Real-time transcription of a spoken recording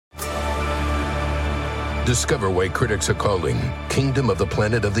Discover why critics are calling Kingdom of the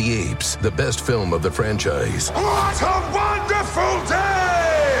Planet of the Apes the best film of the franchise. What a wonderful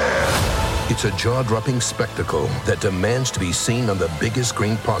day! It's a jaw-dropping spectacle that demands to be seen on the biggest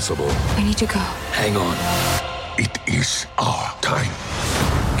screen possible. We need to go. Hang on. It is our time.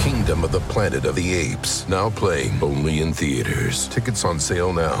 Kingdom of the Planet of the Apes, now playing only in theaters. Tickets on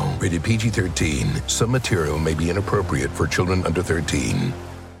sale now. Rated PG-13. Some material may be inappropriate for children under 13.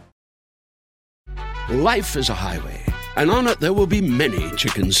 Life is a highway, and on it there will be many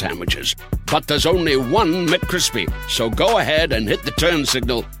chicken sandwiches. But there's only one McCrispy. So go ahead and hit the turn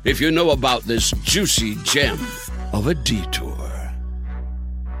signal if you know about this juicy gem of a detour.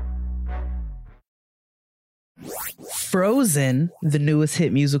 Frozen, the newest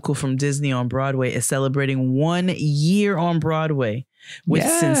hit musical from Disney on Broadway, is celebrating 1 year on Broadway with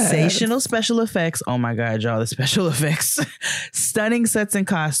sensational special effects. Oh my God, y'all, the special effects, stunning sets and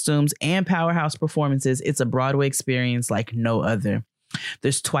costumes, and powerhouse performances. It's a Broadway experience like no other.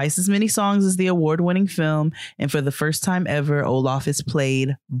 There's twice as many songs as the award-winning film, and for the first time ever, Olaf is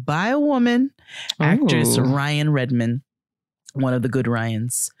played by a woman, actress Ryan Redmond, one of the good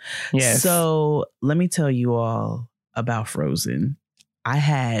Ryans. Yes. So let me tell you all about Frozen. I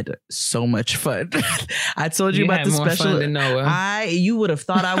had so much fun. I told you about the special. Fun than Noah. You would have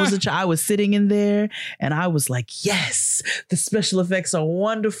thought I was a child. I was sitting in there and I was like, yes, the special effects are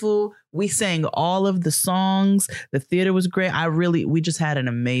wonderful. We sang all of the songs. The theater was great. We just had an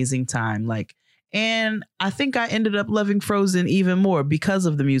amazing time. And I think I ended up loving Frozen even more because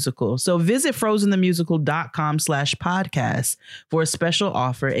of the musical. So visit frozenthemusical.com/podcast for a special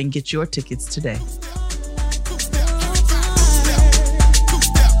offer and get your tickets today.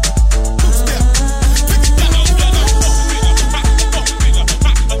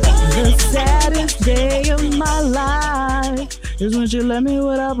 The saddest day of my life is when she left me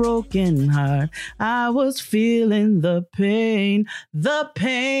with a broken heart. I was feeling the pain. The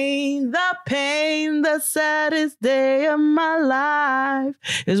saddest day of my life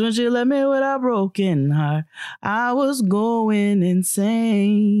is when she left me with a broken heart. I was going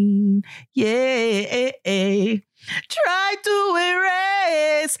insane. Yeah. Try to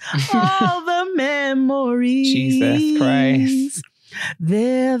erase all the memories. Jesus Christ.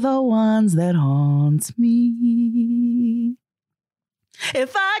 They're the ones that haunt me.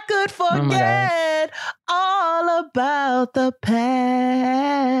 If I could forget all about the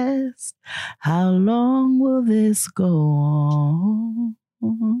past, how long will this go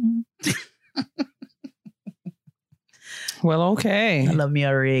on? Well, okay. I love me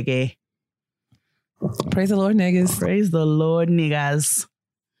a reggae. Praise the Lord, niggas. Praise the Lord, niggas.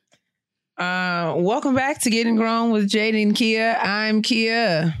 Welcome back to Getting Grown with Jade and Kia. I'm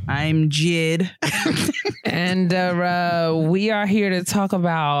Kia. I'm Jid. And we are here to talk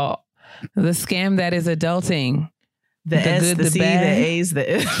about the scam that is adulting. The S, good, the C, bad. the A's, the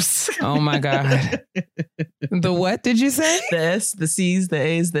M's. Oh my God. The what did you say? The S, the C's, the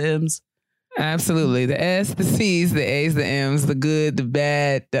A's, the M's. Absolutely. The S, the C's, the A's, the M's, the good, the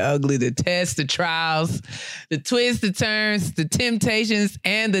bad, the ugly, the tests, the trials, the twists, the turns, the temptations,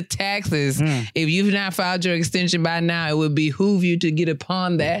 and the taxes. If you've not filed your extension by now, it would behoove you to get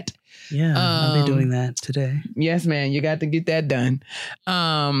upon that. Yeah, I'll be doing that today. Yes, man. You got to get that done.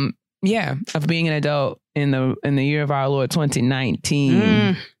 Of being an adult in the year of our Lord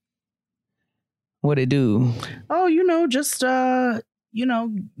 2019. What it do? Oh, just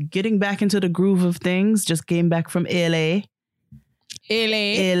getting back into the groove of things. Just came back from LA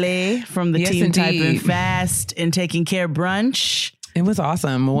from the Yes, Team indeed. Typing Fast and Taking Care brunch. It was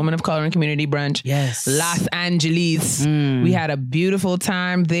awesome. A Woman of Color and Community brunch. Yes. Los Angeles. We had a beautiful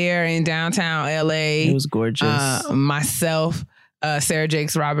time there in downtown LA. It was gorgeous. Myself, Sarah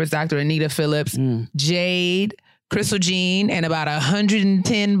Jakes Roberts, Dr. Anita Phillips, Jade, Crystal Jean, and about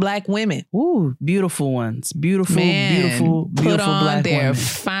 110 Black women. Ooh, beautiful ones. Beautiful Put on Black their women.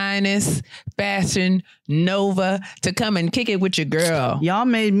 finest fashion Nova to come and kick it with your girl. Y'all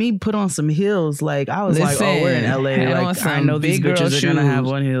made me put on some heels. I was Listen, like, we're in LA. had on I some know these big girl bitches are going to have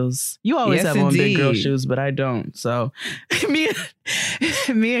shoes. on heels. You always Yes, have on big girl indeed. shoes, but I don't. So me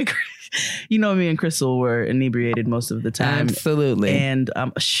and me and Crystal were inebriated most of the time. Absolutely. And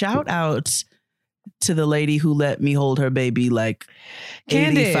shout out to the lady who let me hold her baby Candace.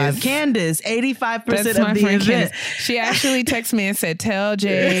 85% That's of my the friend event. Candace. She actually texted me and said, tell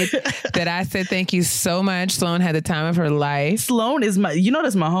Jade that I said thank you so much. Sloan had the time of her life. Sloan is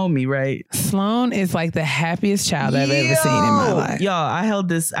that's my homie, right? Sloan is like the happiest child I've ever seen in my life. Y'all, I held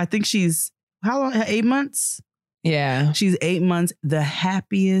this, I think she's, how long? 8 months? Yeah. She's 8 months, the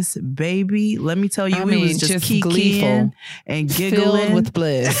happiest baby. Let me tell you, I we mean, was just just kikiing gleeful. and giggling. Filled with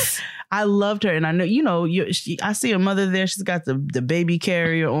bliss. I loved her. And I know, you know, I see a mother there. She's got the baby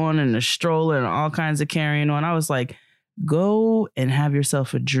carrier on and the stroller and all kinds of carrying on. I was like, go and have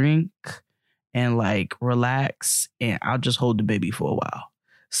yourself a drink and like relax, and I'll just hold the baby for a while.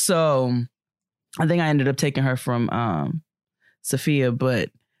 So I think I ended up taking her from Sophia, but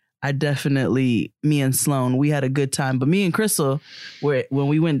I definitely, me and Sloan, we had a good time. But me and Crystal, when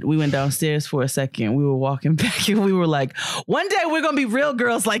we went downstairs for a second, we were walking back and we were like, one day we're going to be real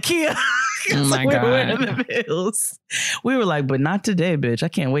girls like Kia. Oh my God. We're in the hills. We were like, but not today, bitch. I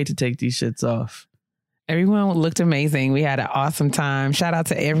can't wait to take these shits off. Everyone looked amazing. We had an awesome time. Shout out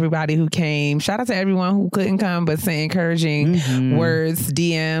to everybody who came. Shout out to everyone who couldn't come but sent encouraging words,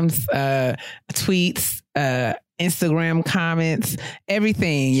 DMs, tweets, Instagram comments,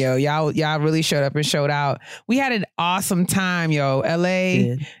 everything, yo. Y'all really showed up and showed out. We had an awesome time, yo.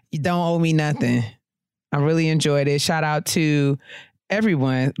 LA, you don't owe me nothing. I really enjoyed it. Shout out to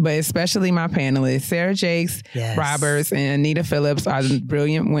everyone, but especially my panelists, Sarah Jakes, Roberts, and Anita Phillips are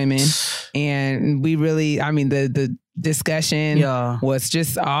brilliant women. And we really, I mean, the discussion was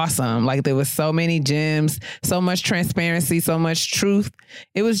just awesome. Like there was so many gems, so much transparency, so much truth.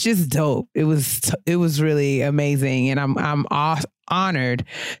 It was just dope. It was really amazing. And I'm honored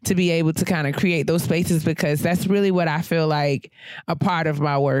to be able to kind of create those spaces, because that's really what I feel like a part of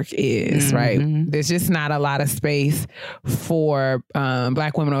my work is, right? There's just not a lot of space for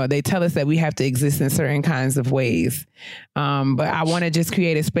Black women, or they tell us that we have to exist in certain kinds of ways. But I want to just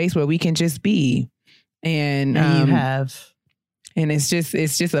create a space where we can just be. And you have. And it's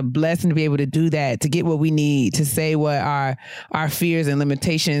just a blessing to be able to do that, to get what we need, to say what our fears and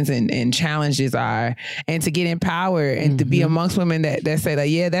limitations and challenges are, and to get empowered and to be amongst women that say like,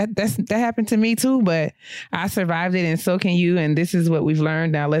 yeah, that happened to me too, but I survived it and so can you. And this is what we've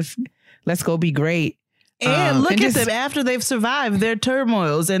learned. Now let's go be great. And look at them after they've survived their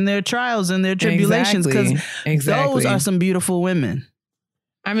turmoils and their trials and their tribulations, because those are some beautiful women.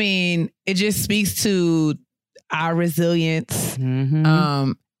 I mean, it just speaks to our resilience,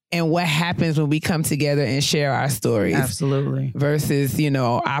 and what happens when we come together and share our stories. Absolutely. Versus, you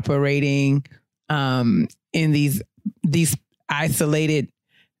know, operating in these isolated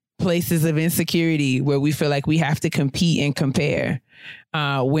places of insecurity where we feel like we have to compete and compare.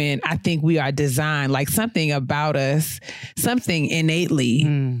 When I think we are designed, like something about us, something innately,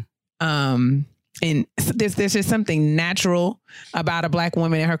 and there's just something natural about a Black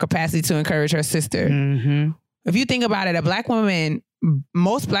woman and her capacity to encourage her sister. If you think about it, a Black woman,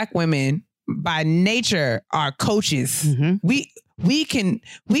 most Black women by nature are coaches. We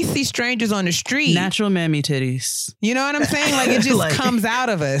see strangers on the street. Natural mammy titties. You know what I'm saying? Like it just like, comes out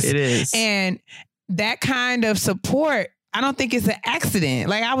of us. It is. And that kind of support, I don't think it's an accident.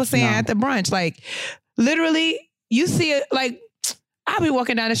 Like I was saying at the brunch, like literally you see it, like I'll be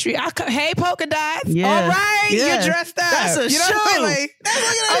walking down the street. Hey, polka dots. All right. You're dressed up. That's a shoe. I mean? Like,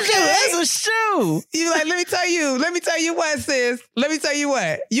 that's a shoe. You like, let me tell you what, sis. Let me tell you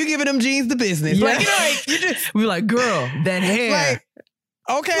what. You giving them jeans the business. Yeah. Like, you know, like, you just. We're like, girl, that hair. Like,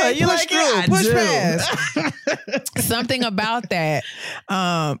 okay, you push like through, push past. Something about that,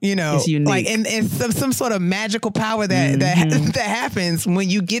 you know, it's unique. Like, and some sort of magical power that happens when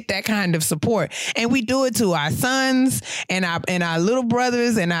you get that kind of support, and we do it to our sons and our little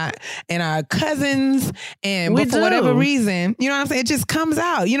brothers and our cousins, and for whatever reason, you know what I'm saying, it just comes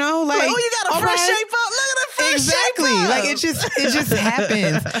out, you know, like, oh, you got a fresh shape up. Look at the fresh exactly, shape up. Like it just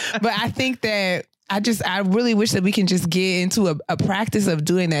happens. But I think that. I really wish that we can just get into a practice of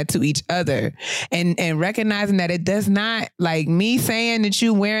doing that to each other and recognizing that it does not, like me saying that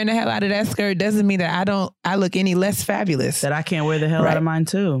you wearing the hell out of that skirt doesn't mean that I look any less fabulous. That I can't wear the hell out of mine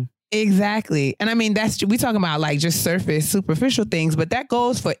too. Exactly. And I mean, we talking about like just surface, superficial things, but that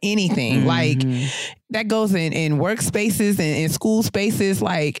goes for anything. Like that goes in workspaces and in school spaces.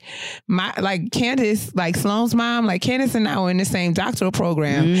 Like Candace, like Sloan's mom, like Candace and I were in the same doctoral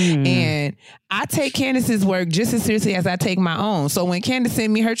program, and I take Candace's work just as seriously as I take my own. So when Candace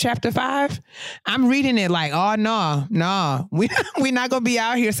sent me her chapter 5, I'm reading it like, oh no, we're not gonna be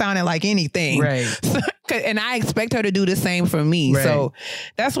out here sounding like anything, right? And I expect her to do the same for me. Right. So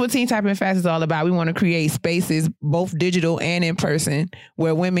that's what Teen Typing Fast is all about. We want to create spaces, both digital and in person,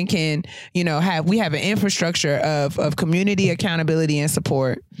 where women can, you know, we have an infrastructure of community accountability and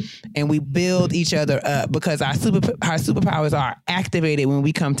support, and we build each other up because our superpowers are activated when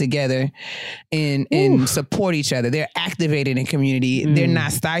we come together and support each other. They're activated in community. They're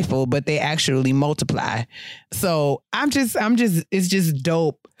not stifled, but they actually multiply. So it's just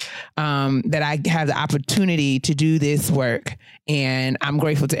dope that I have the opportunity to do this work. And I'm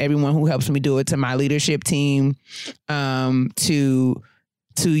grateful to everyone who helps me do it, to my leadership team, to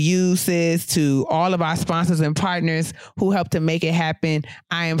to you, sis, to all of our sponsors and partners who helped to make it happen.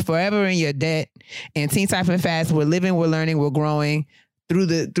 I am forever in your debt. And Teen Type Fast, we're living, we're learning, we're growing through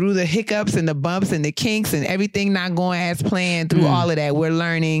the hiccups and the bumps and the kinks and everything not going as planned. Through all of that, we're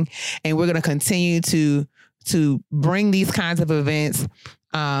learning, and we're going to continue to bring these kinds of events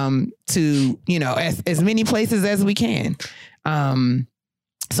to, you know, as many places as we can.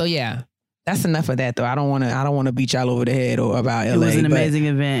 So yeah. That's enough of that, though. I don't want to beat y'all over the head or about LA. It was an amazing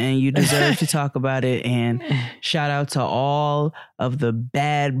event, and you deserve to talk about it. And shout out to all of the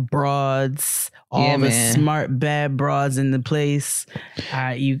bad broads, all the smart bad broads in the place.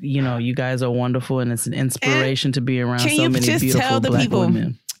 You guys are wonderful, and it's an inspiration to be around so many beautiful Black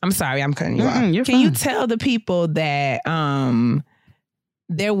women. I'm sorry, I'm cutting you off. Can you tell the people that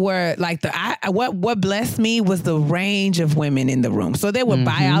there were like what blessed me was the range of women in the room. So there were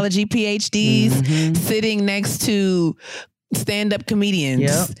biology PhDs sitting next to stand-up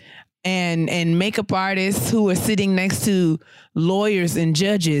comedians and makeup artists who were sitting next to lawyers and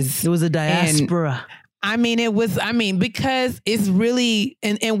judges. It was a diaspora. Because it's really,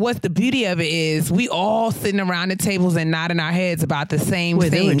 and what's the beauty of it is we all sitting around the tables and nodding our heads about the same thing.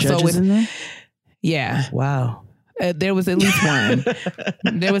 There were judges in there? Yeah. Wow. There was at least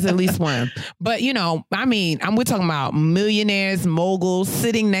one. But, you know, we're talking about millionaires, moguls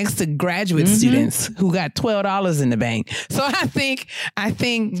sitting next to graduate students who got $12 in the bank. So I think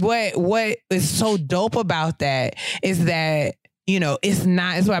what is so dope about that is that, you know, it's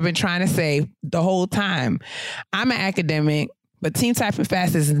what I've been trying to say the whole time. I'm an academic, but Teen Type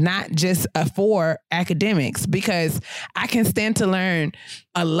Fast is not just for academics, because I can stand to learn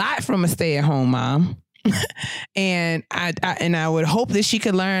a lot from a stay-at-home mom. And I would hope that she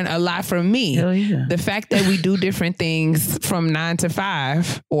could learn a lot from me. Hell yeah. The fact that we do different things from 9 to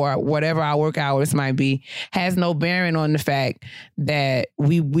 5 or whatever our work hours might be has no bearing on the fact that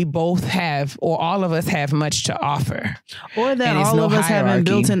we both have, or all of us have, much to offer. Or that all of us haven't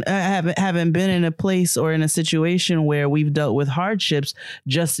been in a place or in a situation where we've dealt with hardships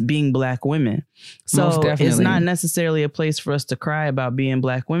just being Black women. So it's not necessarily a place for us to cry about being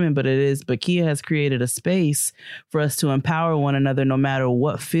Black women, but Kia has created a space for us to empower one another, no matter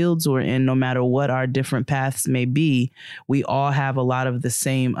what fields we're in, no matter what our different paths may be. We all have a lot of the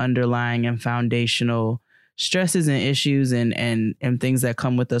same underlying and foundational stresses and issues and things that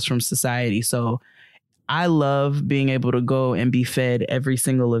come with us from society. So I love being able to go and be fed every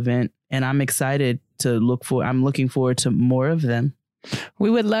single event, and I'm excited I'm looking forward to more of them. We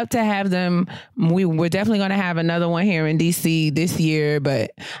would love to have them. We're definitely going to have another one here in DC this year.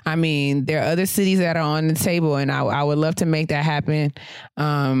 But I mean, there are other cities that are on the table, and I would love to make that happen.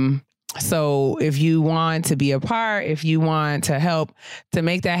 So if you want to be a part, if you want to help to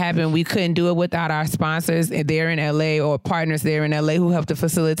make that happen, we couldn't do it without our sponsors there in LA or partners there in LA who help to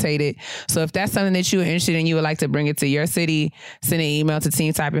facilitate it. So if that's something that you're interested in, you would like to bring it to your city, send an email to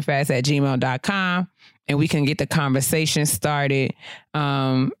teentypingfast@gmail.com. And we can get the conversation started,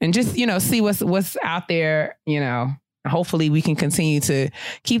 and just, you know, see what's out there. You know, hopefully we can continue to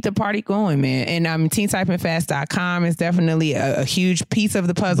keep the party going, man. And teentypingfast.com is definitely a huge piece of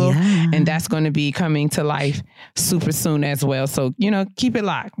the puzzle, and that's going to be coming to life super soon as well. So, you know, keep it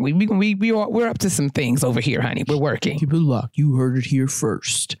locked. We're up to some things over here, honey. We're working. Keep it locked. You heard it here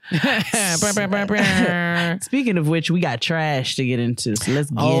first. Speaking of which, we got trash to get into, so let's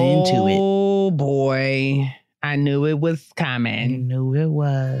get into it. Oh boy, I knew it was coming. You knew it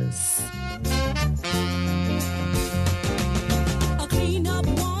was.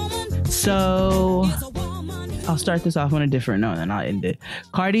 So I'll start this off on a different note, and then I'll end it.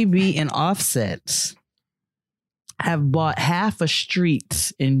 Cardi B and Offset have bought half a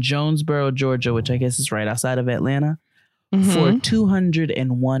street in Jonesboro, Georgia, which I guess is right outside of Atlanta, for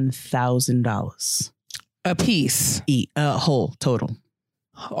 $201,000 a piece, whole total.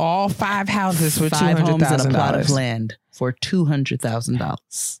 All 5 houses for $200,000. 5 homes and a plot of land for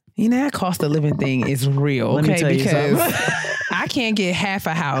 $200,000. You know, that cost of living thing is real. Let me tell you because something. I can't get half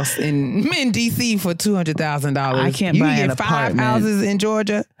a house in DC for $200,000. I can't buy an apartment. 5 houses in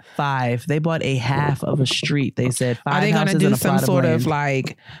Georgia. 5. They bought a half of a street. They said 5 Are they houses gonna do and a some plot sort of of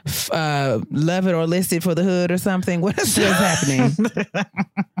like love it or list it for the hood or something? What's happening?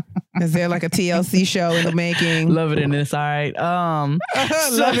 Is there like a TLC show in the making? Love it and it's all right. Love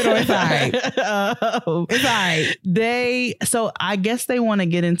it or it's all right. It's all right. So I guess they want to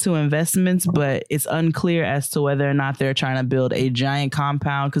get into investments, but it's unclear as to whether or not they're trying to build a giant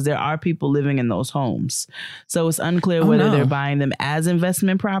compound because there are people living in those homes. So it's unclear whether they're buying them as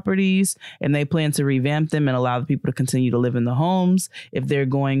investment properties and they plan to revamp them and allow the people to continue to live in the homes, if they're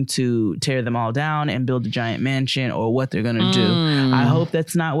going to tear them all down and build a giant mansion, or what they're going to do. I hope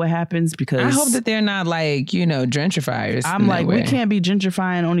that's not what happens, because I hope that they're not like, gentrifiers. I'm like, we can't be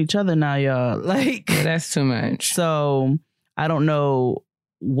gentrifying on each other now, y'all. Like, that's too much. So I don't know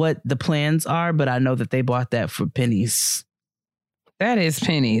what the plans are, but I know that they bought that for pennies. That is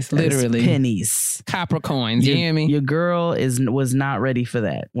pennies, literally. Pennies. Copper coins, you hear me? Your girl was not ready for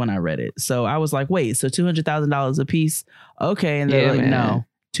that when I read it. So I was like, wait, so $200,000 a piece? Okay. And they're no,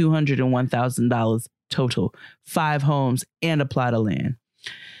 $201,000 total. 5 homes and a plot of land.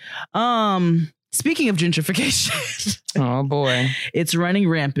 Speaking of gentrification. Oh boy. It's running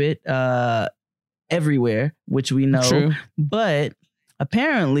rampant everywhere, which we know. True. But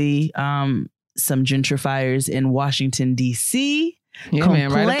apparently some gentrifiers in Washington, D.C.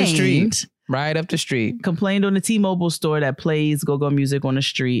 man, right up the street. Right up the street. Complained on the T-Mobile store that plays go-go music on the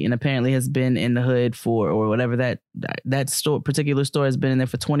street, and apparently has been in the hood or whatever that particular store has been in there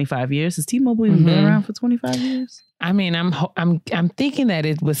for 25 years. Has T-Mobile even been around for 25 years? I mean, I'm thinking that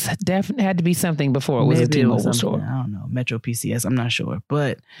it was definitely had to be something before it was a T-Mobile store. I don't know, Metro PCS. I'm not sure,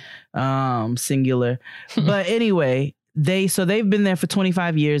 but singular. But anyway. They've been there for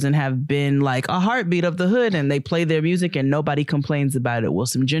 25 years and have been like a heartbeat of the hood, and they play their music and nobody complains about it. Well,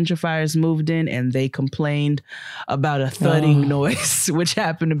 some gentrifiers moved in and they complained about a thudding noise, which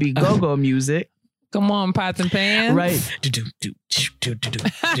happened to be go-go music. Come on, pots and pans. Right. They're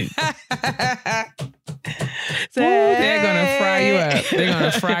going to fry you up. They're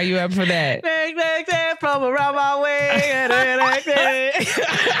going to fry you up for that. From around my way.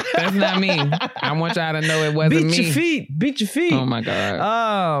 That's not me. I want y'all to know it wasn't me. Beat your feet. Oh my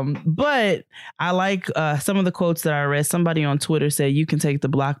God. But I like some of the quotes that I read. Somebody on Twitter said, you can take the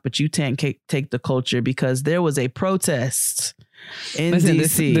block, but you can't take the culture, because there was a protest in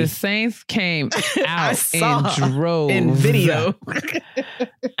DC. The Saints came out in droves. In video.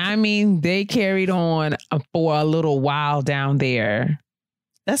 I mean, they carried on for a little while down there.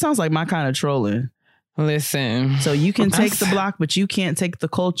 That sounds like my kind of trolling. Listen. So you can take the block, but you can't take the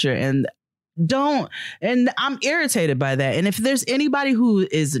culture. And I'm irritated by that. And if there's anybody who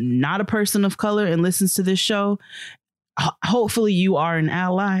is not a person of color and listens to this show, hopefully you are an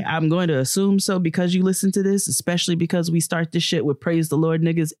ally. I'm going to assume so, because you listen to this, especially because we start this shit with praise the Lord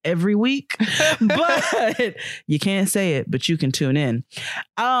niggas every week. But you can't say it, but you can tune in.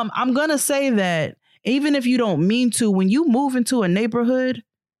 I'm going to say that even if you don't mean to, when you move into a neighborhood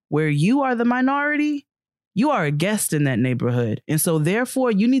where you are the minority, you are a guest in that neighborhood. And so therefore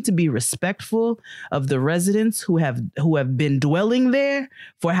you need to be respectful of the residents who have been dwelling there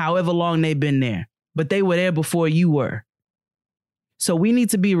for however long they've been there. But they were there before you were. So we need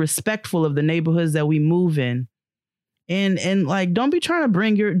to be respectful of the neighborhoods that we move in. And like, don't be trying to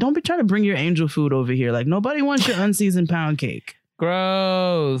bring your angel food over here. Like, nobody wants your unseasoned pound cake.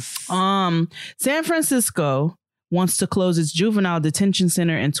 Gross. San Francisco wants to close its juvenile detention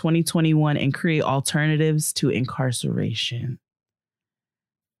center in 2021 and create alternatives to incarceration.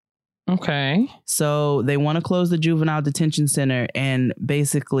 Okay. So they want to close the juvenile detention center and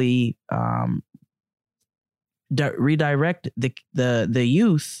basically redirect the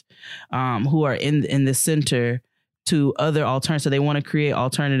youth who are in the center to other alternatives. So they want to create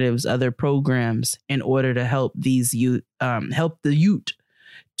alternatives, other programs, in order to help these youth, help the youth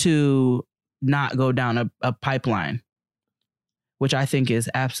to not go down a pipeline, which I think is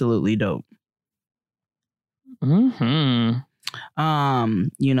absolutely dope. Mm-hmm.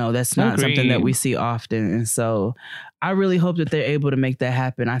 That's not something that we see often. And so I really hope that they're able to make that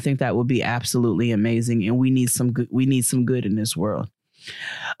happen. I think that would be absolutely amazing. And we need some good in this world.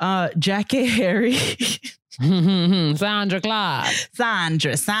 Jackée Harry. Sandra Clark.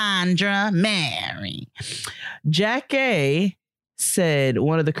 Sandra Mary. Jackée said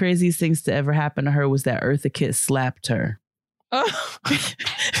one of the craziest things to ever happen to her was that Eartha Kitt slapped her. Oh.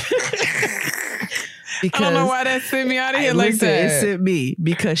 Because I don't know why that sent me out of here like that. It sent me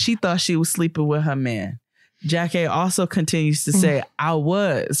because she thought she was sleeping with her man. Jackée also continues to say, I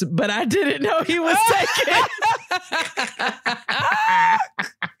was, but I didn't know he was taken.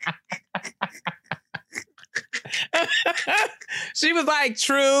 She was like,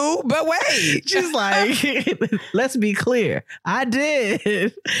 true, but wait. She's like, let's be clear. I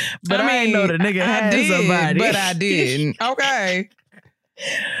did. But I ain't know the nigga had somebody. But I didn't. Okay.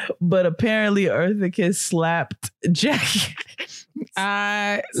 But apparently Eartha Kitt slapped Jackie.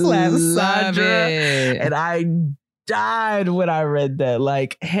 I Slapped love Sandra. it. And I died when I read that.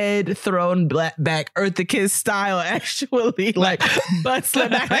 Like head thrown back Eartha Kitt style, actually. Like butt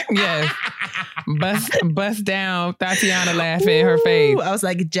slap back. Yes. Bust down. Tatiana laughing in her face. I was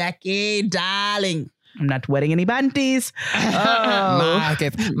like, Jackie, darling, I'm not wetting any panties. Oh.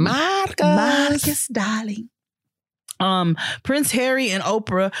 Marcus, darling. Prince Harry and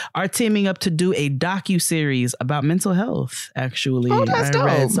Oprah are teaming up to do a docu-series about mental health, actually. Oh, that's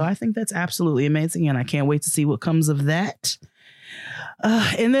dope. So I think that's absolutely amazing, and I can't wait to see what comes of that.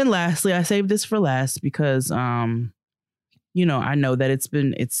 And then lastly, I saved this for last because, you know, I know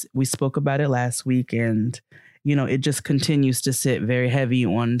that we spoke about it last week, and, you know, it just continues to sit very heavy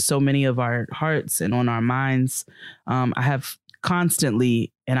on so many of our hearts and on our minds. I have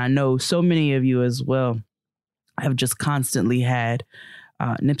constantly, and I know so many of you as well, have just constantly had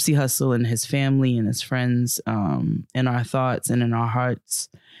Nipsey Hussle and his family and his friends in our thoughts and in our hearts.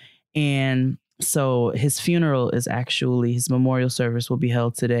 And so his funeral is actually, his memorial service will be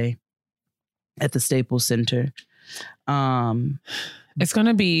held today at the Staples Center. It's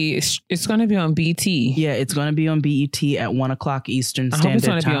gonna be on BT. Yeah, it's gonna be on BET at 1:00 Eastern Standard Time.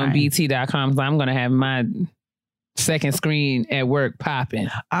 I hope it's gonna be on BT.com because I'm gonna have my second screen at work popping.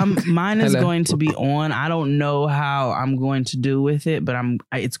 Mine is going to be on. I don't know how I'm going to do with it, but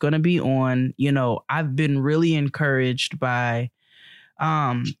it's going to be on. You know, I've been really encouraged by,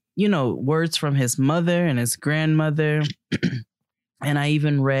 you know, words from his mother and his grandmother. And I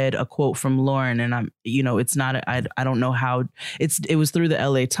even read a quote from Lauren, and you know, it's not, I don't know how it was through the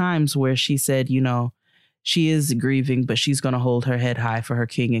LA Times where she said, you know, she is grieving, but she's going to hold her head high for her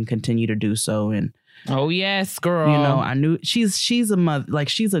king and continue to do so. And oh yes, girl. You know, I knew she's a mother, like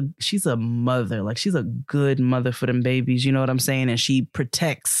she's a mother, like she's a good mother for them babies. You know what I'm saying? And she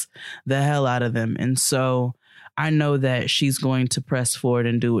protects the hell out of them. And so I know that she's going to press forward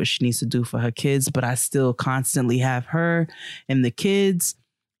and do what she needs to do for her kids. But I still constantly have her and the kids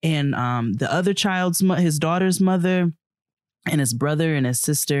and the other his daughter's mother, and his brother and his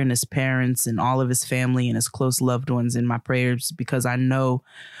sister and his parents and all of his family and his close loved ones in my prayers, because I know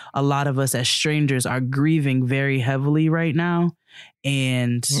a lot of us as strangers are grieving very heavily right now.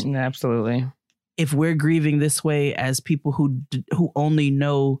 And absolutely, if we're grieving this way as people who only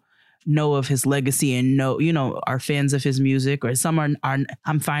know of his legacy and are fans of his music, or some are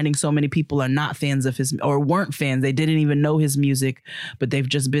I'm finding so many people are not fans of his, or weren't fans. They didn't even know his music, but they've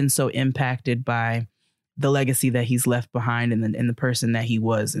just been so impacted by the legacy that he's left behind and the person that he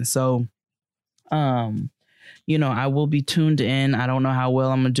was. And so, you know, I will be tuned in. I don't know how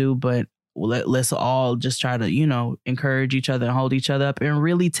well I'm going to do, but let's all just try to, you know, encourage each other and hold each other up and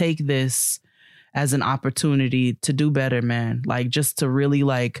really take this as an opportunity to do better, man. Like just to really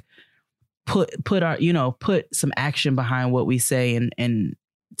like put some action behind what we say and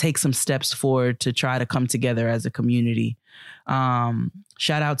take some steps forward to try to come together as a community.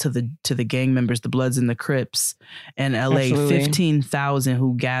 Shout out to the gang members, the Bloods and the Crips in LA, absolutely. 15,000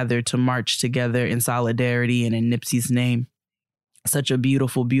 who gathered to march together in solidarity and in Nipsey's name. Such a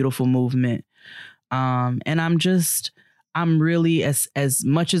beautiful, beautiful movement. And I'm really, as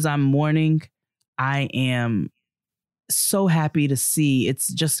much as I'm mourning, I am so happy to see.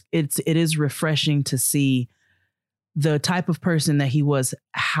 It is refreshing to see the type of person that he was,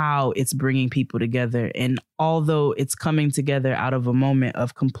 how it's bringing people together. And although it's coming together out of a moment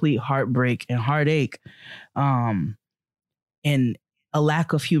of complete heartbreak and heartache, and a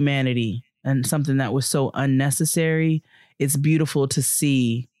lack of humanity and something that was so unnecessary, it's beautiful to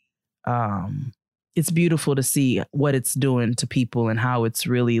see. It's beautiful to see what it's doing to people and how it's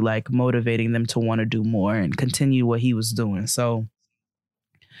really like motivating them to want to do more and continue what he was doing. So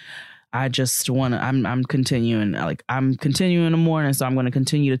I just want to, I'm continuing to mourn. And so I'm going to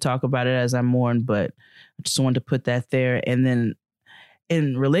continue to talk about it as I mourn, but I just wanted to put that there. And then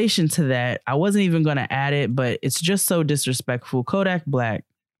in relation to that, I wasn't even going to add it, but it's just so disrespectful. Kodak Black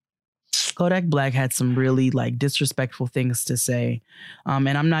had some really like disrespectful things to say. And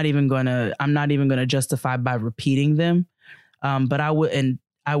I'm not even going to justify by repeating them. But I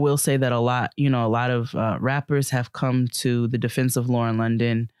will say that a lot of rappers have come to the defense of Lauren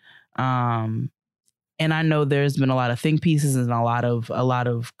London. And I know there's been a lot of think pieces and a lot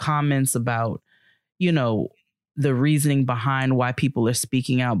of comments about, you know, the reasoning behind why people are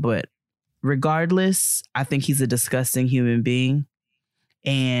speaking out. But regardless, I think he's a disgusting human being.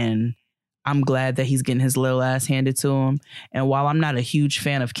 And I'm glad that he's getting his little ass handed to him. And while I'm not a huge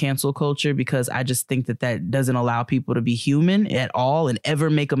fan of cancel culture, because I just think that doesn't allow people to be human at all and ever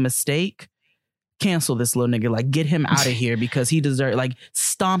make a mistake, cancel this little nigga. Like, get him out of here because he deserves, like,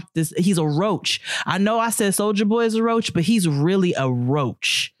 stomp this. He's a roach. I know I said Soulja Boy is a roach, but he's really a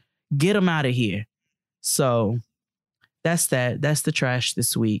roach. Get him out of here. So that's that. That's the trash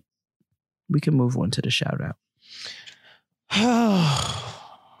this week. We can move on to the shout out.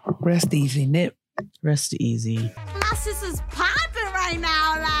 Rest easy, Nip. Rest easy. My sister's popping right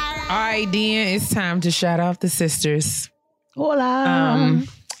now. Like. All right, then it's time to shout out the sisters. Hola.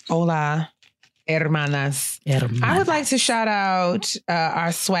 Hola, hermanas. I would like to shout out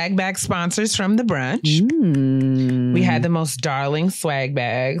our swag bag sponsors from the brunch. We had the most darling swag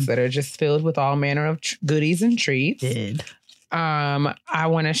bags that are just filled with all manner of goodies and treats. I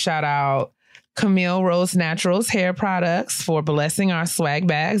want to shout out Camille Rose Naturals hair products for blessing our swag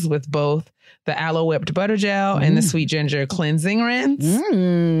bags with both the aloe whipped butter gel and the sweet ginger cleansing rinse.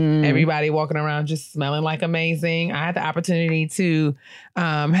 Everybody walking around just smelling like amazing. I had the opportunity to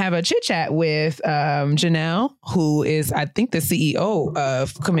have a chit chat with Janelle, who is, I think, the CEO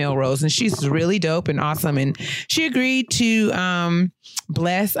of Camille Rose, and she's really dope and awesome. And she agreed to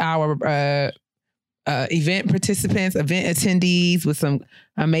bless our event participants, event attendees with some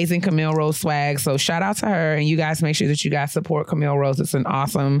amazing Camille Rose swag. So shout out to her, and you guys make sure that you guys support Camille Rose. It's an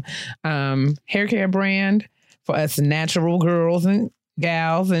awesome hair care brand for us natural girls and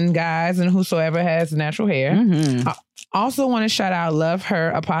gals and guys and whosoever has natural hair. I also want to shout out Love Her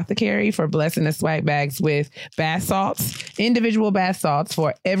Apothecary for blessing the swag bags with bath salts, individual bath salts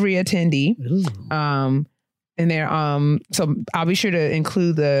for every attendee. And there, so I'll be sure to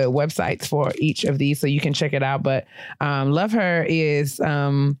include the websites for each of these so you can check it out. But Love Her is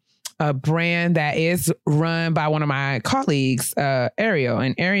a brand that is run by one of my colleagues, Ariel.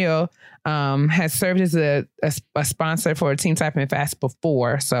 And Ariel has served as a sponsor for Team Type and Fast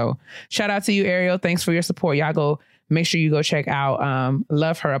before. So shout out to you, Ariel. Thanks for your support. Y'all go, make sure you go check out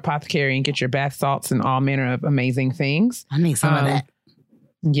Love Her Apothecary and get your bath salts and all manner of amazing things. I need some of that.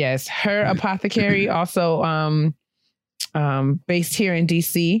 Yes, Her Apothecary, also based here in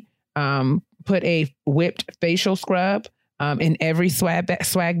DC, put a whipped facial scrub in every swag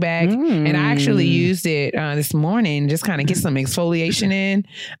bag. And I actually used it this morning, just kind of get some exfoliation in.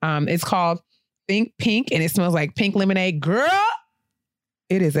 It's called Think Pink, and it smells like pink lemonade. Girl,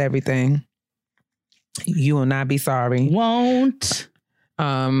 it is everything. You will not be sorry. Won't.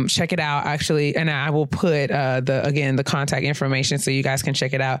 Check it out, actually. And I will put the contact information so you guys can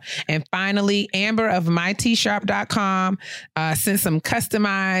check it out. And finally, Amber of mytsharp.com sent some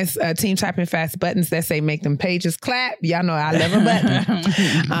customized Team Type and Fast buttons that say make them pages clap. Y'all know I love a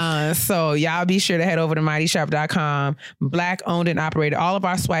button. So y'all be sure to head over to mightysharp.com. Black owned and operated. All of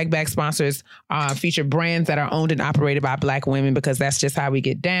our swag bag sponsors feature brands that are owned and operated by Black women, because that's just how we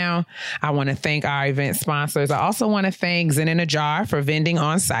get down. I want to thank our event sponsors. I also want to thank Zen in a Jar for vending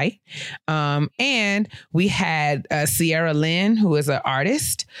on site. And we had Sierra Lynn, who is an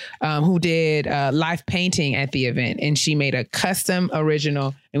artist, who did live painting at the event, and she made a custom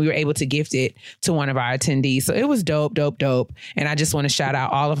original, and we were able to gift it to one of our attendees. So it was dope. And I just want to shout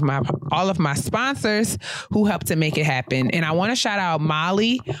out all of my sponsors who helped to make it happen. And I want to shout out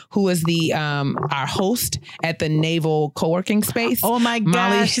Molly, who is the our host at the Naval Co-working Space. Oh my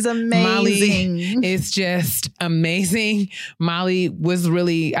God, she's amazing. Molly is just amazing. Molly was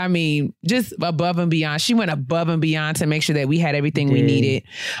really, just above and beyond. She went above and beyond to make sure that we had everything we needed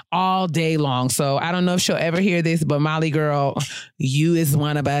all day long. So I don't know if she'll ever hear this, but Molly girl, you is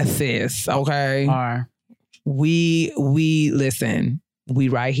one of us, sis. Okay. We listen. We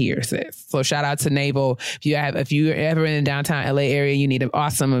right here, sis. So shout out to Naval. If you're ever in the downtown LA area, you need an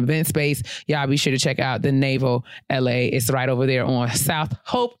awesome event space, y'all be sure to check out the Naval LA. It's right over there on South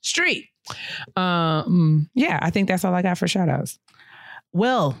Hope Street. I think that's all I got for shout outs.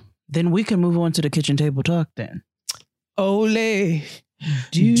 Well, then we can move on to the kitchen table talk then. Ole,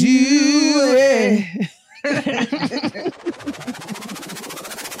 do it.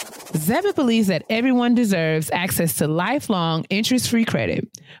 Zebit believes that everyone deserves access to lifelong interest-free credit.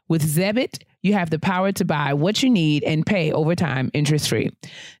 With Zebit, you have the power to buy what you need and pay over time interest-free.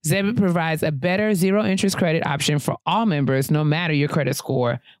 Zebit provides a better zero-interest credit option for all members, no matter your credit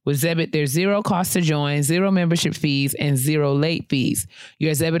score. With Zebit, there's zero cost to join, zero membership fees, and zero late fees.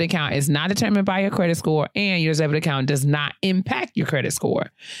 Your Zebit account is not determined by your credit score, and your Zebit account does not impact your credit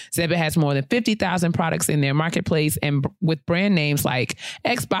score. Zebit has more than 50,000 products in their marketplace, and with brand names like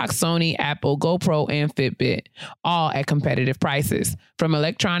Xbox, Sony, Apple, GoPro, and Fitbit, all at competitive prices. From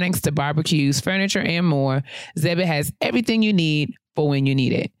electronics to barbecues, furniture, and more, Zebit has everything you need for when you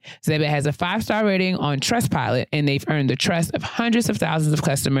need it. Zebit has a 5-star rating on Trustpilot, and they've earned the trust of hundreds of thousands of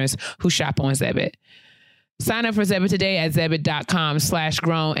customers who shop on Zebit. Sign up for Zebit today at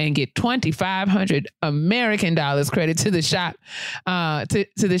Zebit.com/grown and get $2,500 American dollars credit to the shop. To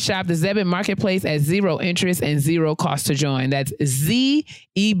the shop, the Zebit Marketplace at zero interest and zero cost to join. That's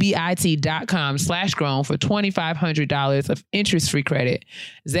ZEBIT.com/grown for $2,500 of interest-free credit.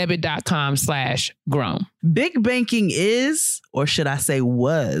 Zebit.com/grown. Big banking is, or should I say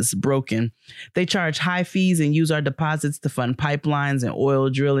was, broken. They charge high fees and use our deposits to fund pipelines and oil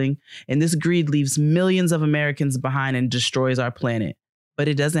drilling. And this greed leaves millions of Americans behind and destroys our planet. But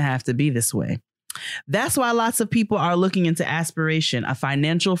it doesn't have to be this way. That's why lots of people are looking into Aspiration, a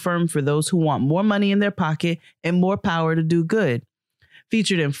financial firm for those who want more money in their pocket and more power to do good.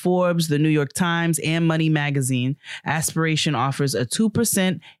 Featured in Forbes, the New York Times, and Money Magazine, Aspiration offers a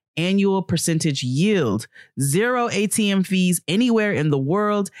 2% annual percentage yield, 0 ATM fees anywhere in the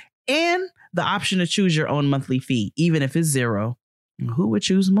world, and the option to choose your own monthly fee, even if it's 0. Who would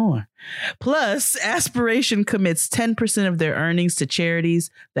choose more? Plus, Aspiration commits 10% of their earnings to charities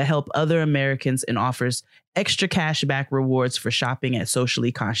that help other Americans and offers extra cashback rewards for shopping at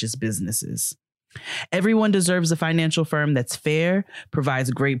socially conscious businesses. Everyone deserves a financial firm that's fair, provides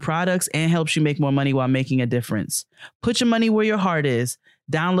great products, and helps you make more money while making a difference. Put your money where your heart is.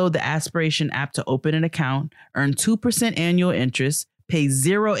 Download the Aspiration app to open an account, earn 2% annual interest, pay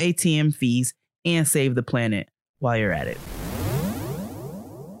 0 ATM fees, and save the planet while you're at it.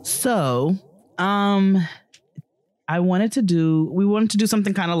 So, we wanted to do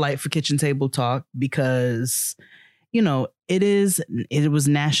something kind of light for Kitchen Table Talk because, you know, it was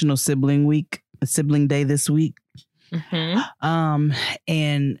National Sibling Day this week. Mm-hmm.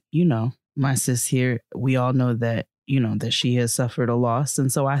 And, you know, my sis here, we all know that, you know, that she has suffered a loss.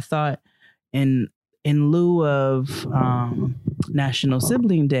 And so I thought in lieu of National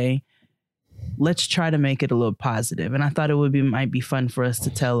Sibling Day, let's try to make it a little positive. And I thought it might be fun for us to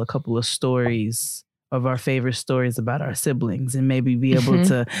tell a couple of stories of our favorite stories about our siblings and maybe be able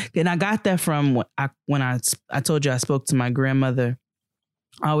to. And I got that from when I told you I spoke to my grandmother.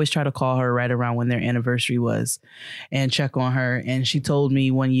 I always try to call her right around when their anniversary was and check on her. And she told me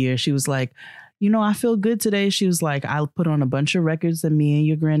one year, she was like, you know, I feel good today. She was like, I put on a bunch of records that me and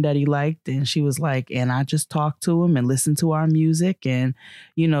your granddaddy liked. And she was like, and I just talked to him and listened to our music and,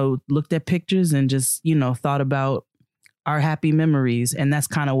 you know, looked at pictures and just, you know, thought about our happy memories. And that's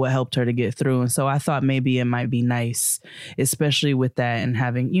kind of what helped her to get through. And so I thought maybe it might be nice, especially with that and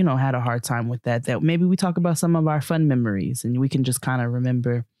having, you know, had a hard time with that maybe we talk about some of our fun memories and we can just kind of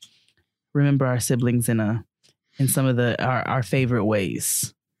remember our siblings in some of our favorite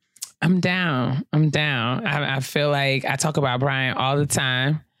ways. I'm down. I feel like I talk about Brian all the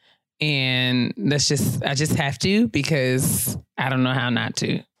time and I just have to because I don't know how not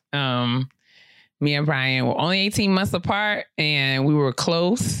to. Me and Brian were only 18 months apart and we were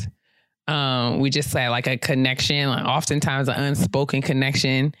close. We just had like a connection, like oftentimes an unspoken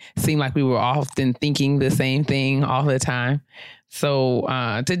connection. Seemed like we were often thinking the same thing all the time.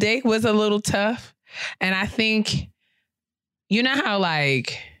 So today was a little tough. And I think, you know how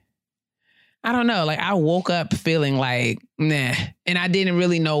like, I don't know, like I woke up feeling like, nah, and I didn't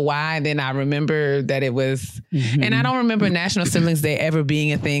really know why. Then I remember that it was, and I don't remember National Siblings Day ever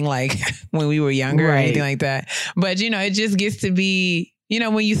being a thing like when we were younger or anything like that. But, you know, it just gets to be, you know,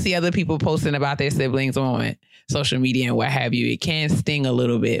 when you see other people posting about their siblings on social media and what have you, it can sting a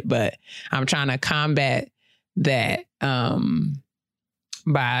little bit, but I'm trying to combat that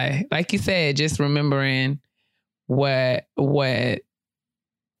by, like you said, just remembering what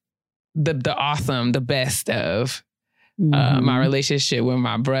the best of my relationship with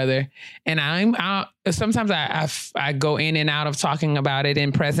my brother. And sometimes I go in and out of talking about it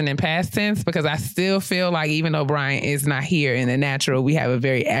in present and past tense because I still feel like even though Brian is not here in the natural, we have a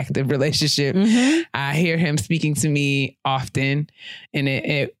very active relationship. I hear him speaking to me often and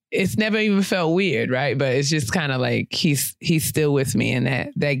it's never even felt weird, right? But it's just kind of like he's still with me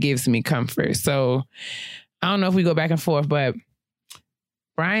and that gives me comfort. So I don't know if we go back and forth, but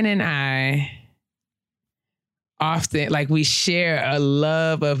Brian and I often, like, we share a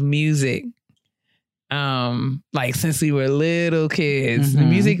love of music. Like since we were little kids, the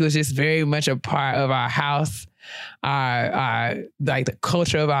music was just very much a part of our house, our like the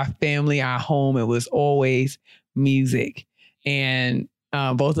culture of our family, our home. It was always music. And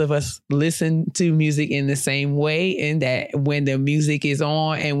both of us listen to music in the same way, in that when the music is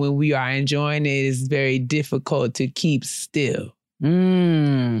on and when we are enjoying it, it's very difficult to keep still.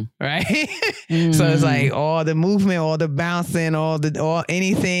 Right? So it's like all the movement, all the bouncing, all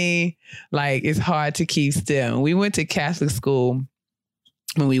anything, like it's hard to keep still. We went to Catholic school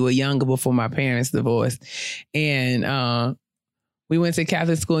when we were younger before my parents divorced. And we went to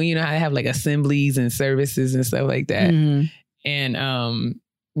Catholic school. You know how they have like assemblies and services and stuff like that. Mhm. And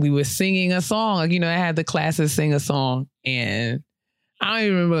we were singing a song. Like, you know, I had the classes sing a song, and I don't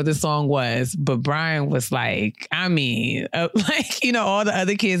even remember what the song was, but Brian was like, I mean, like, you know, all the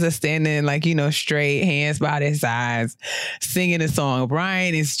other kids are standing like, you know, straight, hands by their sides, singing a song.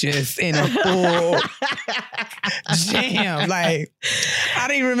 Brian is just in a full jam. Like, I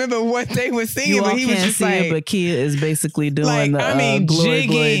don't even remember what they were singing, You all but he was can't just see like, it, but Kia is basically doing like, the I mean, glory,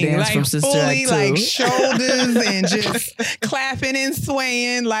 glory jigging, dance like from Sister fully, Act 2. like shoulders and just clapping and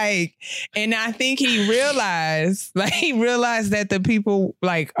swaying, like. And I think he realized that the people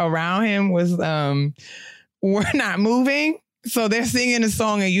like around him was were not moving. So they're singing a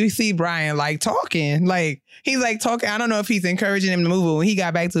song, and you see Brian like talking, like he's like talking. I don't know if he's encouraging him to move. But when he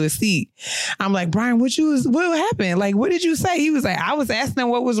got back to his seat, I'm like, Brian, what happened? Like, what did you say? He was like, I was asking him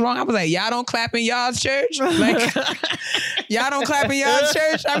what was wrong. I was like, y'all don't clap in y'all's church? Like, y'all don't clap in y'all's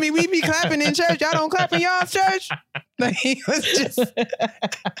church? I mean, we be clapping in church. Y'all don't clap in y'all's church? Like, he was just,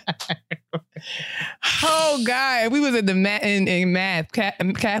 oh God. We was at the math,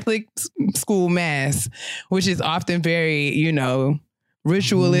 Catholic school mass, which is often very, you know,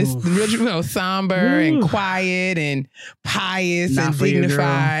 ritualist, somber and quiet and pious and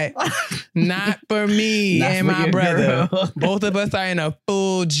dignified. Not for me Not and for my your brother. girl. Both of us are in a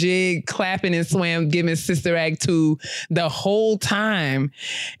full jig, clapping and swam, giving Sister Act 2 the whole time.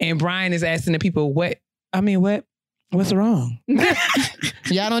 And Brian is asking the people, what's wrong?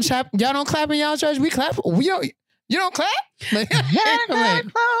 Y'all don't clap in y'all church? We clap. You don't clap? Like,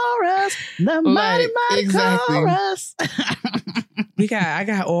 chorus, the mighty exactly. chorus. I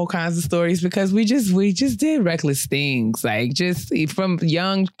got all kinds of stories because we just did reckless things. Like, just from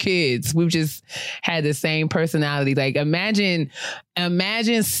young kids, we've just had the same personality. Like, imagine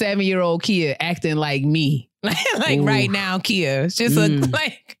 7-year-old Kia acting like me. Like Ooh. right now, Kia. It's just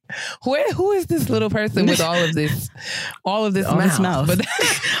like, who is this little person with all of this mouth? But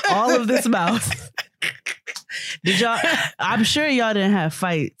all of this mouth. Did y'all? I'm sure y'all didn't have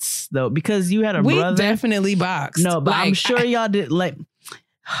fights though, because you had a brother. We definitely boxed. No, but like, I'm sure y'all did. Like,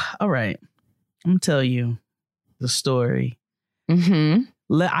 all right, I'm gonna tell you the story. Mm-hmm.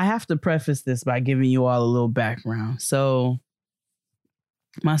 I have to preface this by giving you all a little background. So,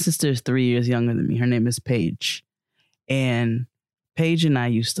 my sister is 3 years younger than me. Her name is Paige, and Paige and I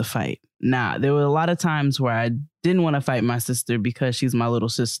used to fight. Now, there were a lot of times where I didn't want to fight my sister because she's my little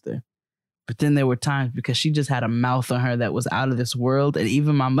sister. But then there were times because she just had a mouth on her that was out of this world. And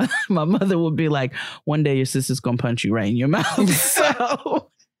even my mother would be like, one day your sister's going to punch you right in your mouth. So,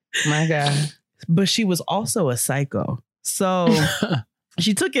 my God. But she was also a psycho. So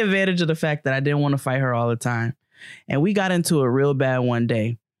she took advantage of the fact that I didn't want to fight her all the time. And we got into it real bad one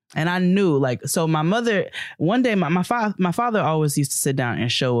day. And I knew, like, so my mother, one day, my father always used to sit down and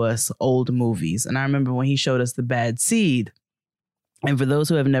show us old movies. And I remember when he showed us The Bad Seed. And for those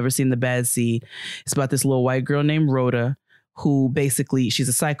who have never seen The Bad Seed, it's about this little white girl named Rhoda, who basically, she's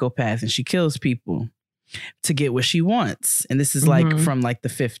a psychopath and she kills people to get what she wants. And this is like from like the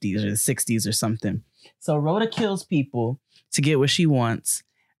 50s or the 60s or something. So Rhoda kills people to get what she wants.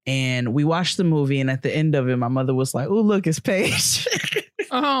 And we watched the movie, and at the end of it, my mother was like, oh, look, it's Paige.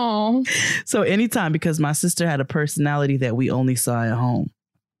 Oh. So anytime, because my sister had a personality that we only saw at home.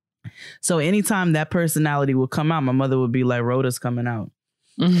 So anytime that personality would come out, my mother would be like, Rhoda's coming out.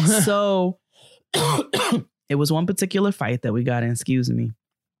 So it was one particular fight that we got in, excuse me.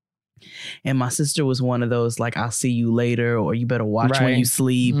 And my sister was one of those, like, I'll see you later, or you better watch when you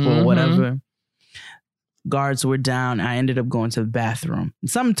sleep or whatever. Guards were down. I ended up going to the bathroom.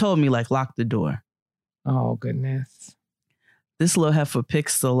 And something told me, like, lock the door. Oh, goodness. This little heifer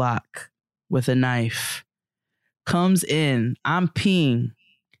picks the lock with a knife. Comes in. I'm peeing.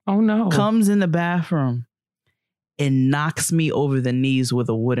 Oh, no. Comes in the bathroom and knocks me over the knees with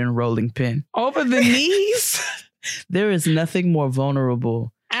a wooden rolling pin. Over the knees? There is nothing more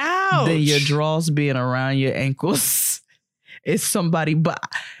vulnerable than your drawers being around your ankles. It's somebody, but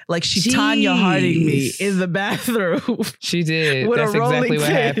like she Tanya Harding me in the bathroom. She did. That's exactly what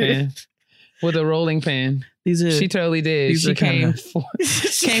happened. With a rolling pin. She totally did. She came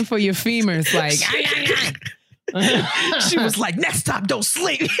for your femurs like, she was like, next time, don't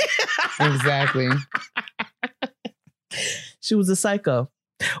sleep. Exactly. She was a psycho.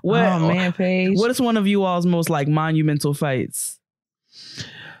 Man, Paige. What is one of you all's most like monumental fights?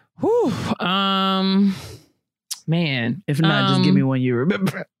 Whew. Man. If not, just give me one you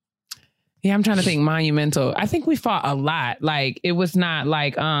remember. Yeah, I'm trying to think monumental. I think we fought a lot. Like, it was not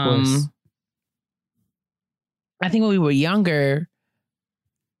like, I think when we were younger,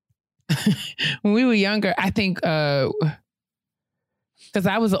 I think because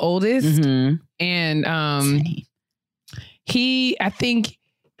I was the oldest, and I think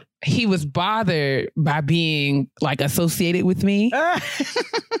he was bothered by being like associated with me.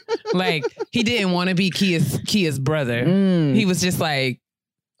 Like he didn't want to be Kia's brother. He was just like,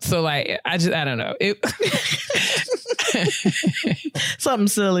 so like I don't know. Something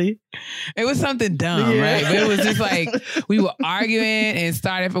silly. It was something dumb, right? But it was just like we were arguing and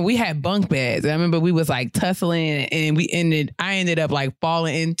started. We had bunk beds. I remember we was like tussling, and I ended up like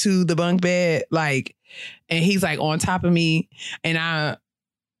falling into the bunk bed, like, and he's like on top of me, and I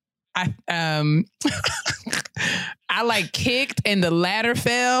like kicked and the ladder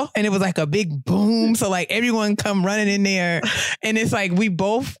fell and it was like a big boom. So like everyone come running in there and it's like we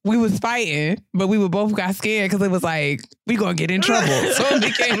was fighting, but we both got scared because it was like we gonna get in trouble. So it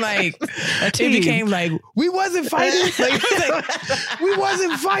became like we wasn't fighting. Like, we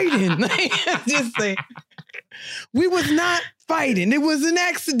wasn't fighting. Like, just like we was not fighting. It was an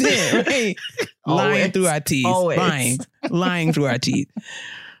accident. Right? Lying through our teeth. Lying through our teeth.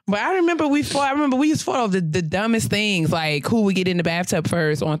 But I remember we used to fought over the dumbest things, like who would get in the bathtub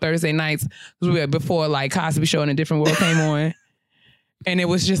first on Thursday nights before like Cosby Show and A Different World came on. And it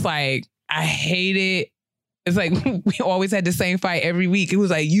was just like, I hate it. It's like we always had the same fight every week. It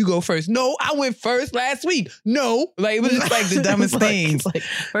was like, you go first. No, I went first last week. No. Like it was just like the dumbest things. Like,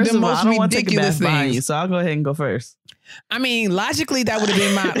 first of all, I don't want to take a bath behind you, so I'll go ahead and go first. I mean, logically that would have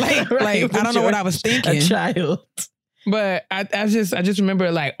been my like I don't know what I was thinking. A child. But I just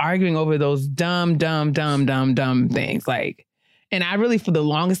remember like arguing over those dumb things. Like, and I really for the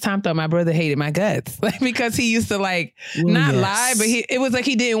longest time thought my brother hated my guts, like because he used to like lie, but it was like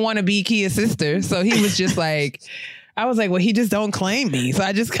he didn't want to be Kia's sister, so he was just like. I was like, well, he just don't claim me, so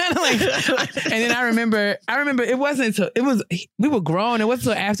I just kind of like. And then I remember it wasn't until we were grown. It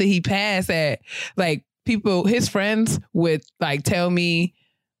wasn't until after he passed that like his friends would like tell me.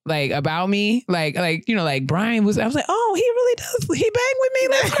 Like about me, like you know, like Brian was. I was like, oh, he really does. He banged with me.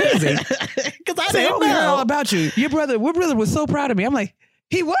 That's crazy. Because I didn't know all about you. Your brother was so proud of me. I'm like,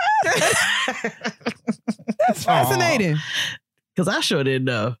 he was. That's fascinating. Because I sure didn't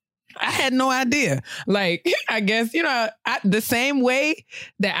know. I had no idea. Like, I guess, you know, the same way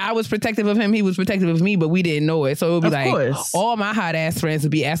that I was protective of him, he was protective of me, but we didn't know it. So it would be of like, course. All my hot ass friends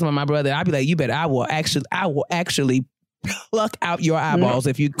would be asking about my brother. I'd be like, you better. I will actually. Pluck out your eyeballs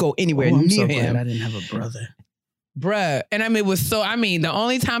if you go anywhere near him. I didn't have a brother. Bruh. And I mean, the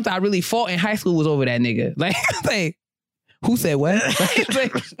only times I really fought in high school was over that nigga. Like who said what?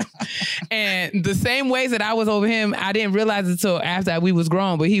 And the same ways that I was over him, I didn't realize it until after we was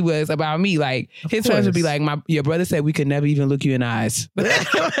grown, but he was about me. Like his friends would be like, your brother said we could never even look you in the eyes. We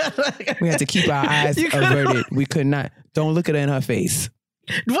had to keep our eyes averted. We could not. Don't look at her in her face.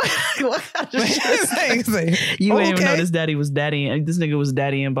 What kind of shit? You ain't even know this nigga was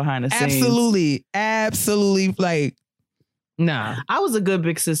daddying behind the scenes. Absolutely. Like, nah. I was a good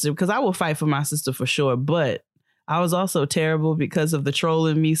big sister because I would fight for my sister for sure, but I was also terrible because of the troll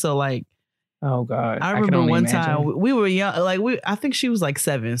in me. So like, oh God, I remember one time we were young. Like I think she was like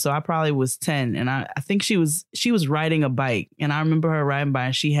 7, so I probably was 10, and I think she was riding a bike, and I remember her riding by,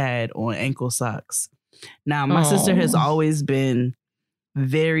 and she had on ankle socks. Now my sister has always been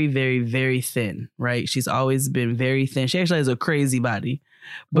very, very, very thin, right? She's always been very thin. She actually has a crazy body,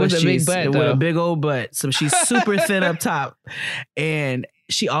 but she's with a big old butt. So she's super thin up top. And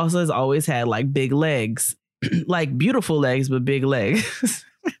she also has always had like big legs, like beautiful legs, but big legs.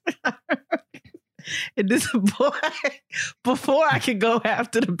 And this boy, before I could go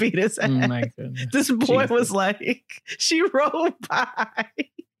after the beat his ass, this boy was like, she rolled by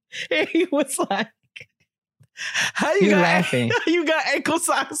and he was like, how you laughing? You got ankle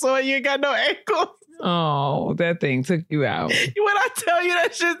socks on, you ain't got no ankles. Oh, that thing took you out. When I tell you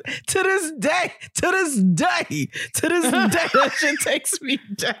that shit, to this day, that shit takes me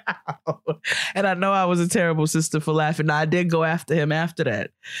down. And I know I was a terrible sister for laughing. Now, I did go after him after that.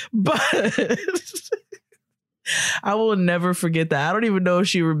 But I will never forget that. I don't even know if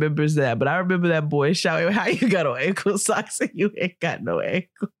she remembers that, but I remember that boy shouting, how you got on ankle socks and you ain't got no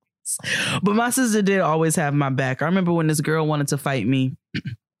ankles. But my sister did always have my back. I remember when this girl wanted to fight me,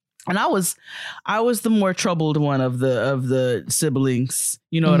 and I was the more troubled one of the siblings.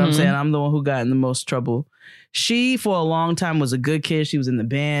 You know what I'm saying? I'm the one who got in the most trouble. She, for a long time, was a good kid. She was in the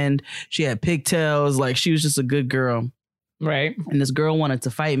band. She had pigtails. Like, she was just a good girl. Right. And this girl wanted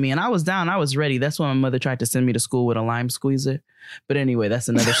to fight me, and I was down. I was ready. That's when my mother tried to send me to school with a lime squeezer. But anyway, that's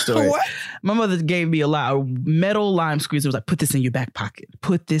another story. What? My mother gave me a metal lime squeezer. Was like, put this in your back pocket.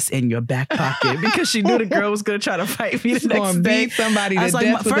 Put this in your back pocket, because she knew the girl was going to try to fight me the next day. Beat somebody I was to like,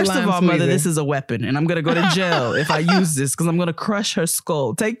 death with first the of lime all, mother, squeezer. this is a weapon, and I'm going to go to jail if I use this, because I'm going to crush her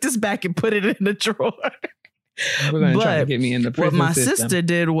skull. Take this back and put it in the drawer. We're going to try to get me in the prison what my system. sister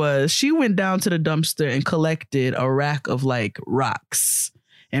did was she went down to the dumpster and collected a rack of like rocks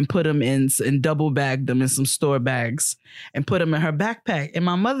and put them in and double bagged them in some store bags and put them in her backpack. And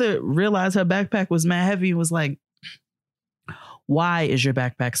my mother realized her backpack was mad heavy and was like, why is your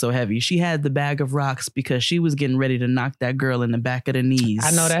backpack so heavy? She had the bag of rocks because she was getting ready to knock that girl in the back of the knees.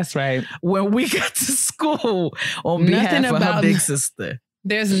 I know that's right. When we got to school on behalf of her big sister.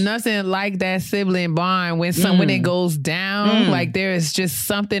 There's nothing like that sibling bond when it goes down. Like there is just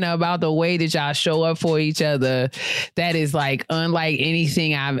something about the way that y'all show up for each other that is like unlike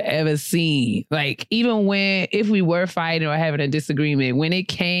anything I've ever seen. Like even if we were fighting or having a disagreement, when it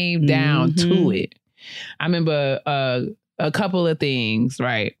came down to it, I remember a couple of things,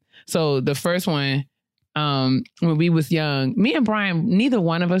 right? So the first one, when we was young, me and Brian, neither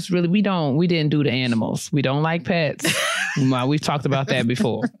one of us really, we didn't do the animals. We don't like pets. We've talked about that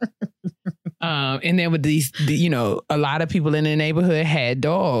before. And then with a lot of people in the neighborhood had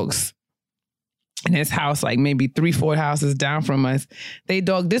dogs. In his house, like maybe 3-4 houses down from us,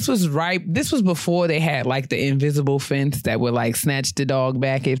 this was before they had like the invisible fence that would like snatch the dog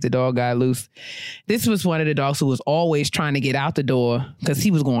back if the dog got loose. This was one of the dogs who was always trying to get out the door because he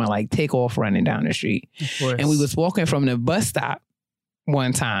was going like take off running down the street. And we was walking from the bus stop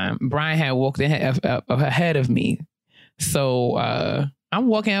one time. Brian had walked ahead of me. So I'm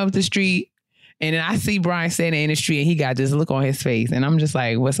walking up the street and then I see Brian standing in the street and he got this look on his face. And I'm just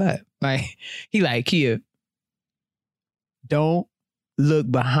like, what's up? Like, he like, Kia, don't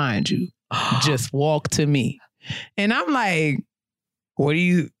look behind you. Just walk to me. And I'm like, what are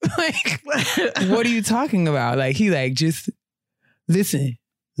you talking about? Like, he like, just listen,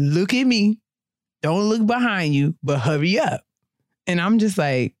 look at me. Don't look behind you, but hurry up. And I'm just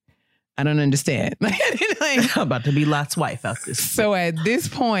like, I don't understand. I'm about to be Lot's wife out this. So at this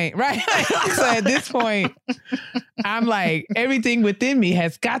point, right? I'm like, everything within me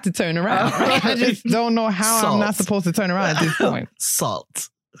has got to turn around. Right? I just don't know how I'm not supposed to turn around at this point. Salt.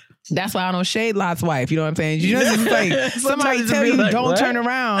 That's why I don't shade Lot's wife. You know what I'm saying? You know, it's like somebody tell you like, don't what? Turn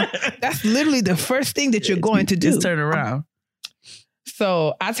around. That's literally the first thing that you're going to do. Just turn around.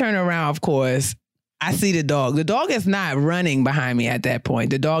 So I turn around, of course. I see the dog. The dog is not running behind me at that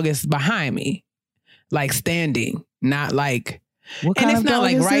point. The dog is behind me, like standing, not like. What kind and it's of not dog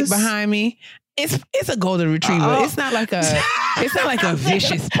like is right this? behind me. It's a golden retriever. Oh. It's not like a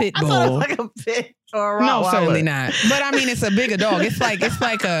vicious pit bull. Like a pit or a No, Rottweiler. certainly not. But I mean, it's a bigger dog.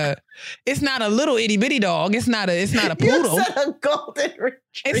 It's not a little itty bitty dog. It's not a poodle. You said a golden retriever.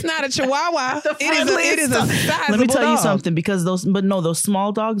 It's not a chihuahua. The It is a friendliest dog. sizable Let me tell you dog. something, because those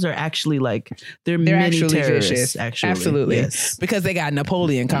small dogs are actually like they're mini actually terrorists. vicious. Actually, Absolutely. yes. Because they got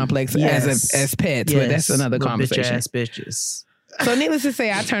Napoleon complex Yes. as pets, but that's another Little conversation. Bitch-ass bitches. So needless to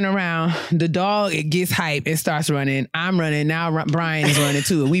say, I turn around. The dog, it gets hype. It starts running. I'm running. Now Brian is running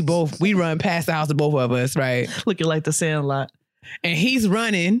too. We run past the house of both of us, right? Looking like the Sandlot. And he's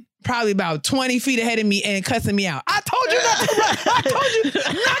running probably about 20 feet ahead of me and cussing me out. I told you not to run. I told you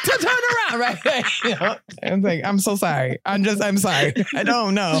not to turn around, right? You know? I'm like, I'm so sorry. I'm sorry. I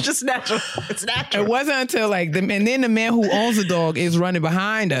don't know. It's just natural. It's natural. It wasn't until and then the man who owns the dog is running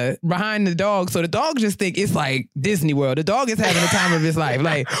behind the dog. So the dog just think it's like Disney World. The dog is having the time of his life.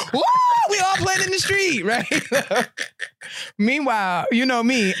 Like, woo, we all playing in the street, right? Meanwhile, you know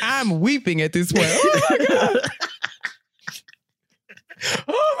me, I'm weeping at this point. Oh my God.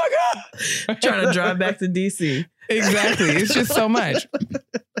 Oh my God. Trying to drive back to DC. Exactly. It's just so much.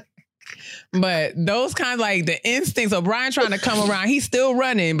 But those kind of like the instincts of Brian trying to come around, he's still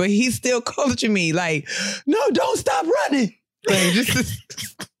running, but he's still coaching me like, no, don't stop running. Like, just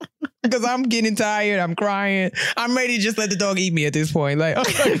because I'm getting tired, I'm crying. I'm ready to just let the dog eat me at this point. Like, oh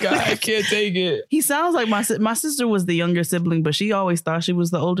my God, I can't take it. He sounds like my sister was the younger sibling, but she always thought she was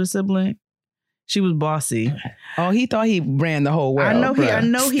the older sibling. She was bossy. Oh, he thought he ran the whole world. I know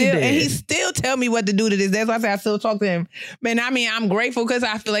he did. And he still tell me what to do to this. That's why I say I still talk to him. Man, I mean, I'm grateful because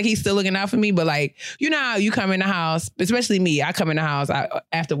I feel like he's still looking out for me. But like, you know how you come in the house, especially me, I come in the house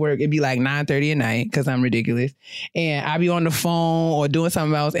after work, it'd be like 9:30 at night because I'm ridiculous. And I'll be on the phone or doing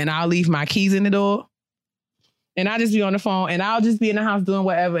something else and I'll leave my keys in the door. And I'll just be on the phone and I'll just be in the house doing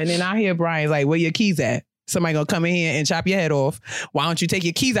whatever. And then I'll hear Brian's like, where your keys at? somebody gonna come in here and chop your head off. Why don't you take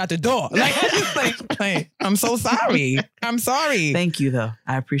your keys out the door? Like, I'm so sorry. I'm sorry. Thank you, though.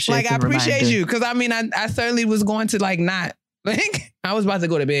 I appreciate. Like, I appreciate you, because I mean, I certainly was going to like not like I was about to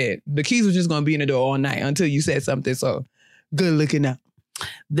go to bed. The keys were just gonna be in the door all night until you said something. So good looking out.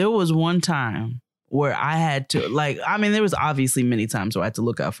 There was one time where I had to there was obviously many times where I had to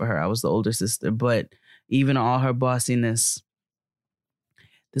look out for her. I was the older sister, but even all her bossiness,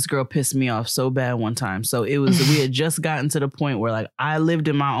 this girl pissed me off so bad one time. So we had just gotten to the point where like I lived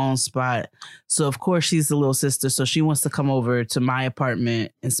in my own spot. So of course she's the little sister. So she wants to come over to my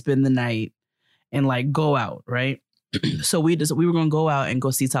apartment and spend the night and like go out. Right. So we were going to go out and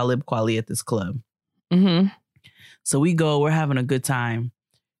go see Talib Kweli at this club. Mm-hmm. So we go, we're having a good time.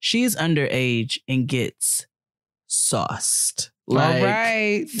 She's underage and gets sauced. Like, all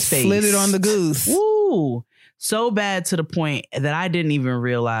right. faced. Slid it on the goose. Woo. So bad to the point that I didn't even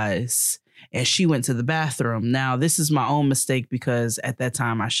realize. And she went to the bathroom. Now, this is my own mistake because at that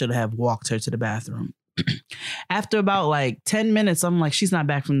time I should have walked her to the bathroom. After about like 10 minutes, I'm like, she's not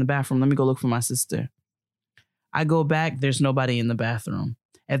back from the bathroom. Let me go look for my sister. I go back. There's nobody in the bathroom.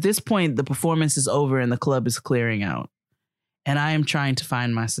 At this point, the performance is over and the club is clearing out. And I am trying to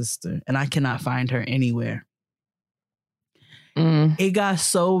find my sister and I cannot find her anywhere. It got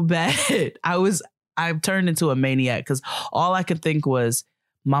so bad. I turned into a maniac because all I could think was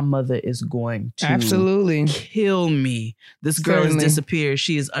my mother is going to absolutely kill me. This girl has disappeared.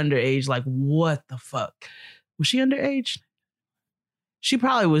 She is underage. Like, what the fuck? Was she underage? She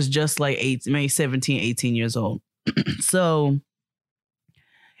probably was just like 17, 18 years old. So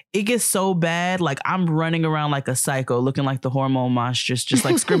it gets so bad. Like I'm running around like a psycho, looking like the hormone monstrous, just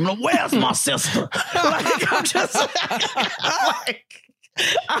like screaming, "Where's my sister?" Like I'm just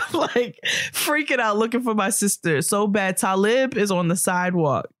I'm like freaking out looking for my sister so bad. Talib is on the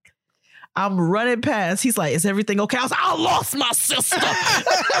sidewalk. I'm running past. He's like, "Is everything okay?" I was like, "I lost my sister."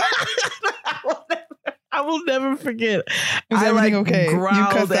 I will never forget. Is everything okay? Growled You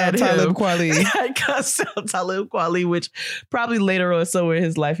cussed out Talib Kweli. I cussed out Talib Kweli, which probably later on somewhere in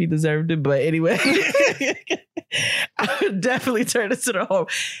his life he deserved it. But anyway, I would definitely turn it to the home.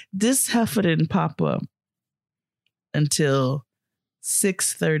 This heifer didn't pop up until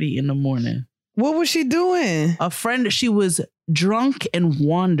 6:30 in the morning. What was she doing? She was drunk and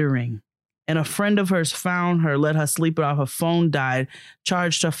wandering. And a friend of hers found her, let her sleep it off. Her phone died,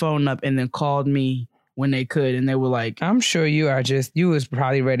 charged her phone up, and then called me when they could. And they were like, I'm sure you was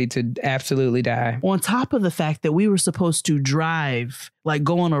probably ready to absolutely die. On top of the fact that we were supposed to drive, like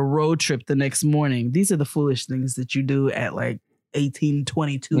go on a road trip the next morning. These are the foolish things that you do at like 18,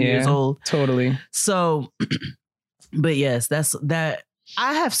 22 years old. Totally. So, but yes, that's that.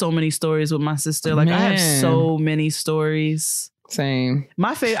 I have so many stories with my sister. Like I have so many stories. Same.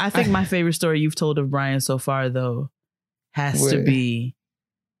 I think my favorite story you've told of Brian so far, though, has to be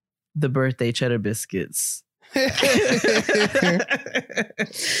the birthday cheddar biscuits. Reiterate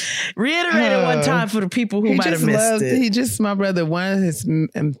it one time for the people who might have missed it. My brother, one of his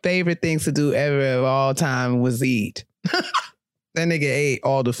favorite things to do ever of all time was eat. That nigga ate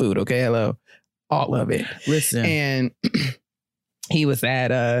all the food, okay? Hello. All of it. Listen. And he was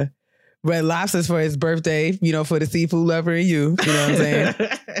at Red Lobster's for his birthday, for the seafood lover and you. You know what I'm saying?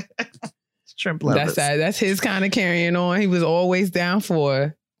 Shrimp lovers. That's his kind of carrying on. He was always down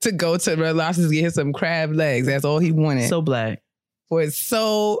to go to Red Lobster's to get him some crab legs. That's all he wanted. So black. For it's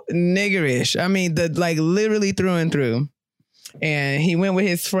so niggerish. I mean, literally through and through. And he went with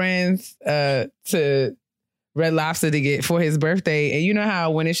his friends to Red Lobster to get for his birthday. And you know how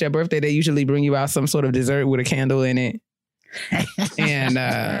when it's your birthday, they usually bring you out some sort of dessert with a candle in it.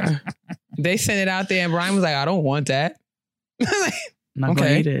 And they sent it out there and Brian was like, "I don't want that." Not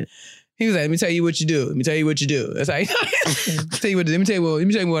gonna eat it. He was like, "Let me tell you what you do. Let me tell you what you do." That's like, let me tell you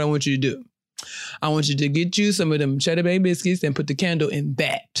what I want you to do. I want you to get you some of them Cheddar Bay biscuits and put the candle in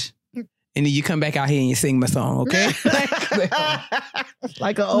that. And then you come back out here and you sing my song, okay?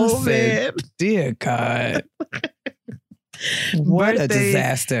 Like an old man. Dear God. What a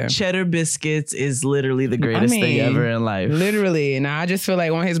disaster. Cheddar biscuits is literally the greatest thing ever in life. Literally. And I just feel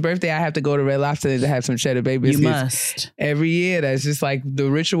like on his birthday, I have to go to Red Lobster to have some Cheddar Bay biscuits. You must. Every year. That's just like the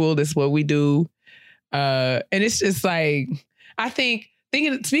ritual. That's what we do. And it's just like, I think,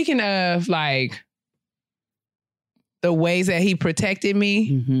 speaking of like the ways that he protected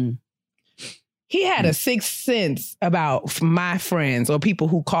me, he had a sixth sense about my friends or people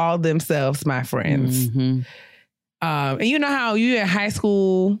who called themselves my friends. And you know how you in high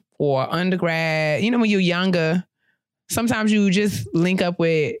school or undergrad, when you're younger, sometimes you just link up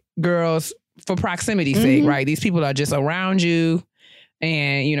with girls for proximity's sake, right? These people are just around you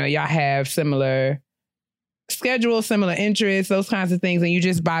and, y'all have similar schedule, similar interests, those kinds of things. And you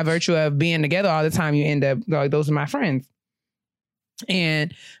just, by virtue of being together all the time, you end up like, those are my friends.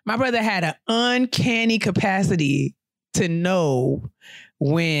 And my brother had an uncanny capacity to know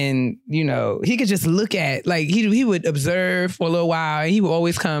when, you know, he could just look at, like, he would observe for a little while, and he would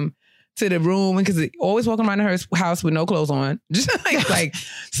always come to the room, because he always walking around her house with no clothes on, just like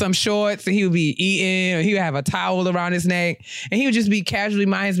some shorts, and he would be eating, or he would have a towel around his neck, and he would just be casually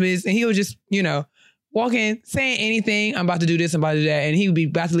mind his business, and he would just, you know, walk in, saying anything, I'm about to do this, I'm about to do that, and he would be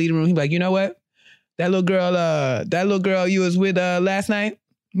about to leave the room, he'd be like, you know what? That little girl you was with last night?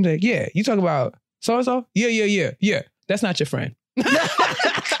 I'm like, yeah, you talk about so-and-so? Yeah. That's not your friend.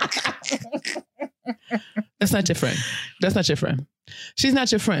 That's not your friend. That's not your friend. She's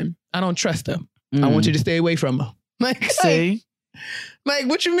not your friend. I don't trust her. I want you to stay away from her. Like, See? Like,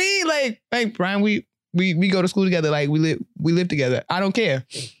 what you mean? Like Brian, we go to school together. Like, we live together. I don't care.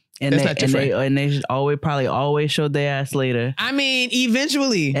 And that's not your friend. And they always showed their ass later. I mean,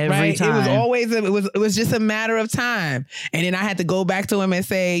 eventually, every right? time. It was always it was just a matter of time. And then I had to go back to him and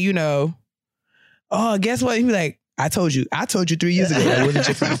say, you know, oh, guess what? He'd be like, I told you 3 years ago I wasn't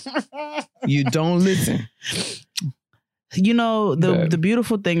your friend. You don't listen. You know, the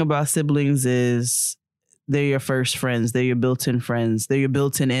beautiful thing about siblings is they're your first friends. They're your built-in friends. They're your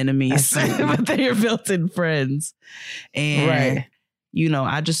built-in enemies, but they're your built-in friends. And right. You know,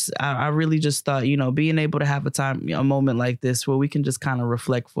 I really just thought, you know, being able to have a moment like this where we can just kind of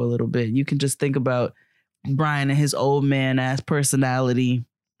reflect for a little bit. You can just think about Brian and his old man ass personality.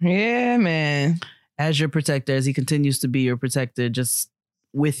 Yeah, man. As your protector, as he continues to be your protector, just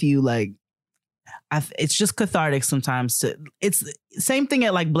with you, like, it's just cathartic sometimes. It's same thing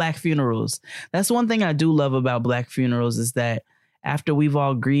at like Black funerals. That's one thing I do love about Black funerals, is that after we've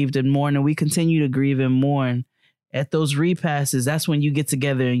all grieved and mourned, and we continue to grieve and mourn, at those repasses, that's when you get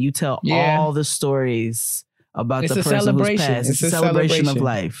together and you tell all the stories about the person who's passed. It's a celebration of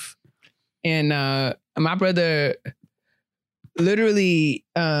life. And my brother, literally,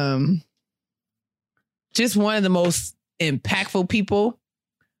 just one of the most impactful people,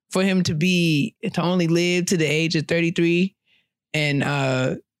 for him to only live to the age of 33 and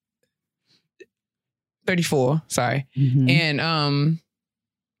 34, sorry. Mm-hmm. And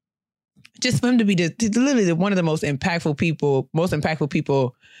just for him to be literally one of the most impactful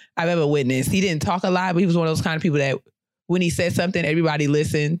people I've ever witnessed. He didn't talk a lot, but he was one of those kind of people that when he said something, everybody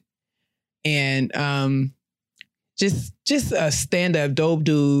listened. And just a stand-up dope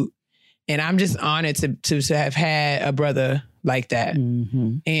dude. And I'm just honored to have had a brother like that.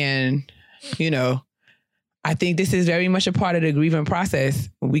 Mm-hmm. And, you know, I think this is very much a part of the grieving process.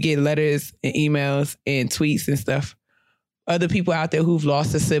 We get letters and emails and tweets and stuff. Other people out there who've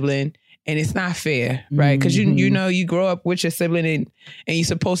lost a sibling, and it's not fair, right? Because you know, you grow up with your sibling and you're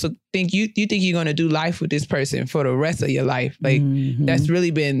supposed to think you think you're going to do life with this person for the rest of your life. Like that's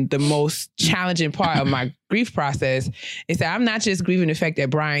really been the most challenging part of my grief process, is that I'm not just grieving the fact that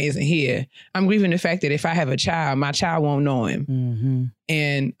Brian isn't here. I'm grieving the fact that if I have a child, my child won't know him. Mm-hmm.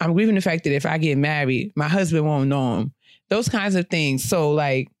 And I'm grieving the fact that if I get married, my husband won't know him. Those kinds of things. So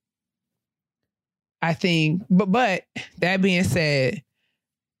like, I think, but that being said,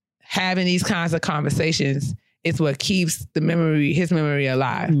 having these kinds of conversations is what keeps his memory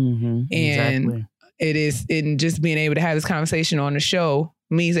alive. Mm-hmm, and exactly. It is, in just being able to have this conversation on the show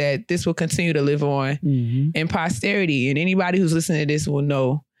means that this will continue to live on in posterity. And anybody who's listening to this will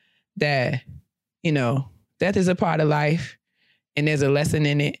know that, you know, death is a part of life and there's a lesson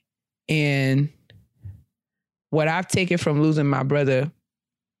in it. And what I've taken from losing my brother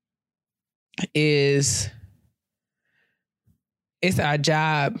is it's our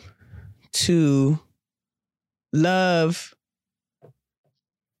job to love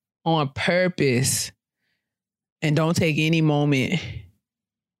on purpose and don't take any moment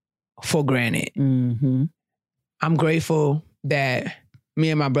for granted. Mm-hmm. I'm grateful that me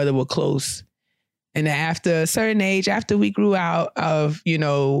and my brother were close, and that after a certain age, after we grew out of, you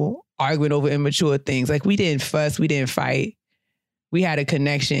know, arguing over immature things, like we didn't fuss, we didn't fight, we had a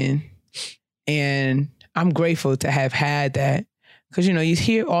connection, and I'm grateful to have had that. Because, you know, you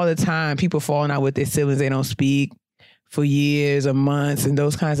hear all the time people falling out with their siblings. They don't speak for years or months and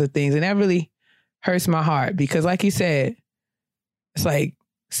those kinds of things. And that really hurts my heart because, like you said, it's like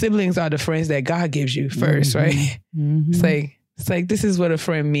siblings are the friends that God gives you first, right? Mm-hmm. It's like this is what a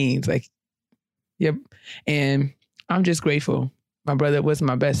friend means. Like, yep. And I'm just grateful. My brother was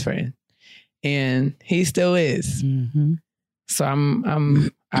my best friend, and he still is. Mm-hmm. So I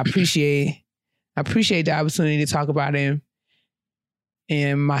appreciate the opportunity to talk about him.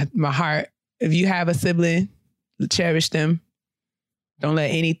 And my heart, if you have a sibling, cherish them. Don't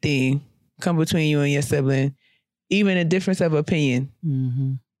let anything come between you and your sibling. even a difference of opinion.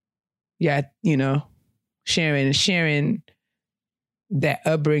 Mm-hmm. Yeah, sharing that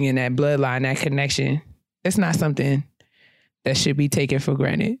upbringing, that bloodline, that connection. It's not something that should be taken for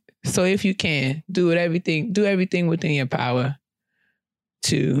granted. So if you can, do everything within your power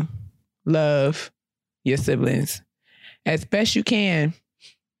to love your siblings as best you can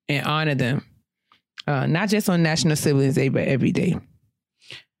and honor them. Not just on National Siblings Day, but every day.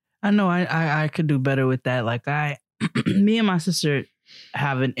 I know I could do better with that. Like me and my sister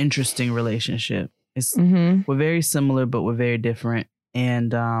have an interesting relationship. We're very similar, but we're very different.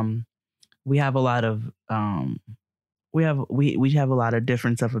 And we have a lot of we have a lot of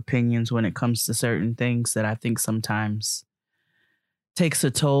difference of opinions when it comes to certain things that I think sometimes takes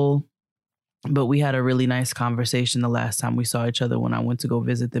a toll. But we had a really nice conversation the last time we saw each other when I went to go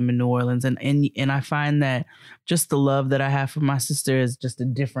visit them in New Orleans. And I find that just the love that I have for my sister is just a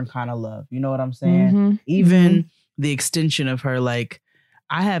different kind of love. You know what I'm saying? Even the extension of her, like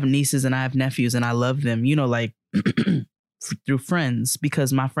I have nieces and I have nephews and I love them, like through friends,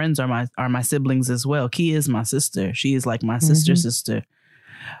 because my friends are my siblings as well. Key is my sister. She is like my sister.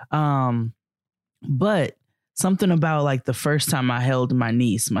 But something about like the first time I held my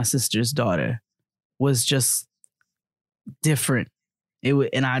niece, my sister's daughter, was just different.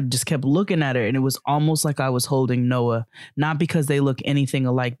 And I just kept looking at her, and it was almost like I was holding Noah, not because they look anything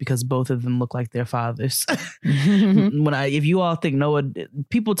alike, because both of them look like their fathers. If you all think Noah,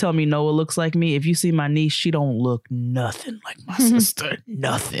 people tell me Noah looks like me. If you see my niece, she don't look nothing like my sister,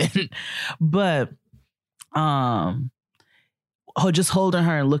 nothing. But just holding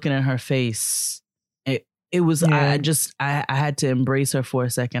her and looking at her face, it was, I had to embrace her for a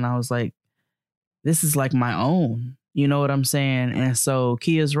second. I was like, this is like my own. You know what I'm saying? And so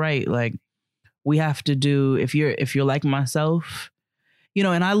Kia's right. Like we have to do, if you're like myself,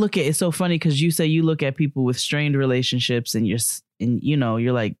 and I look at, it's so funny because you say you look at people with strained relationships and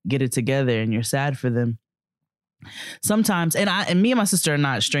you're like, get it together and you're sad for them. Sometimes, and me and my sister are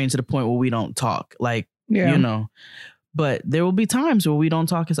not strained to the point where we don't talk, like, but there will be times where we don't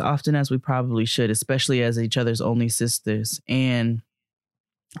talk as often as we probably should, especially as each other's only sisters. And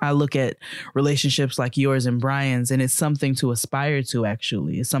I look at relationships like yours and Brian's, and it's something to aspire to,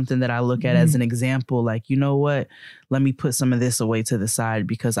 actually. It's something that I look at as an example, like, you know what? Let me put some of this away to the side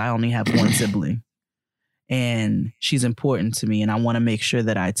because I only have one sibling and she's important to me. And I want to make sure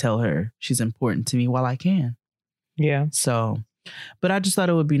that I tell her she's important to me while I can. Yeah. So, but I just thought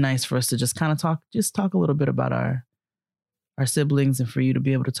it would be nice for us to just kind of talk a little bit about our siblings, and for you to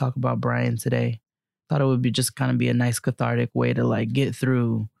be able to talk about Brian today. Thought it would be just kind of be a nice cathartic way to like get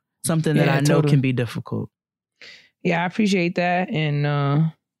through something that I know can be difficult. Yeah, I appreciate that.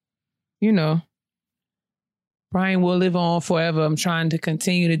 And, Brian will live on forever. I'm trying to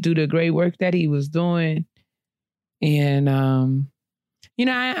continue to do the great work that he was doing. And,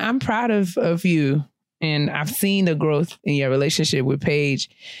 I'm proud of you. And I've seen the growth in your relationship with Paige.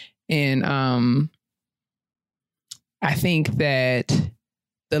 And I think that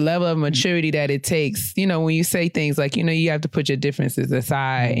the level of maturity that it takes, when you say things like, you have to put your differences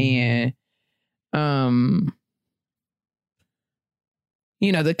aside and,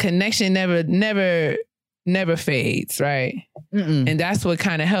 the connection never fades. Right. And that's what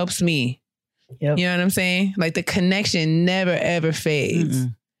kind of helps me. Yep. You know what I'm saying? Like the connection never, ever fades.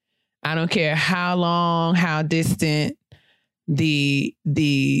 I don't care how long, how distant, the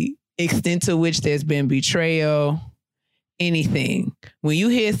extent to which there's been betrayal, anything. When you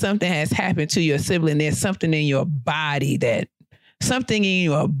hear something has happened to your sibling, there's something in your body that shifts.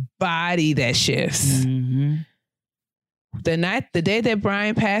 The day that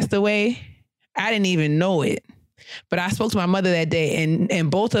Brian passed away, I didn't even know it. But I spoke to my mother that day,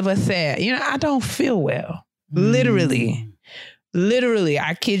 and both of us said, I don't feel well. Literally,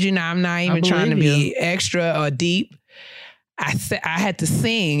 I kid you not, I'm not even trying to be extra or deep. I had to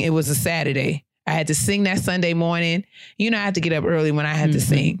sing. It was a Saturday. I had to sing that Sunday morning. I had to get up early when I had to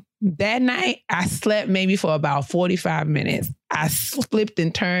sing. That night, I slept maybe for about 45 minutes. I flipped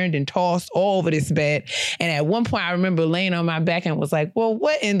and turned and tossed all over this bed. And at one point, I remember laying on my back and was like, well,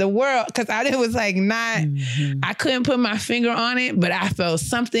 what in the world? Because it was like I couldn't put my finger on it, but I felt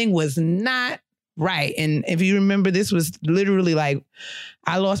something was not right. And if you remember, this was literally like,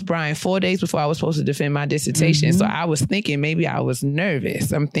 I lost Brian 4 days before I was supposed to defend my dissertation. So I was thinking maybe I was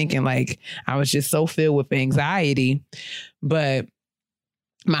nervous. I'm thinking like I was just so filled with anxiety. But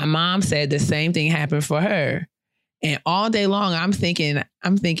my mom said the same thing happened for her. And all day long, I'm thinking,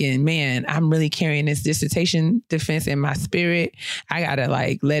 man, I'm really carrying this dissertation defense in my spirit. I gotta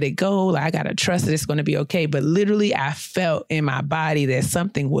like let it go. Like, I gotta trust that it's gonna be okay. But literally, I felt in my body that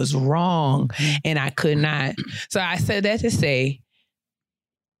something was wrong, and I could not. So I said that to say,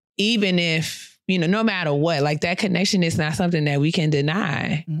 even if, no matter what, like that connection is not something that we can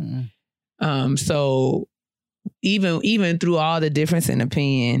deny. So even through all the difference in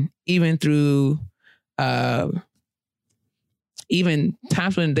opinion, even through even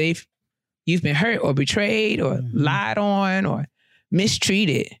times when you've been hurt or betrayed or lied on or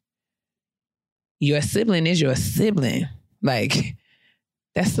mistreated, your sibling is your sibling. Like,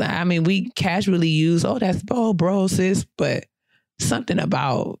 we casually use, that's bro, sis, but something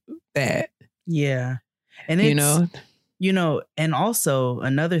about that. Yeah. And it's, and also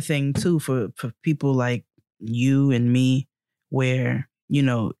another thing too, for people like you and me, where,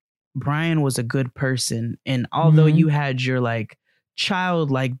 Brian was a good person. And although you had your like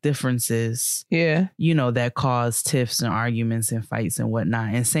childlike differences, that caused tiffs and arguments and fights and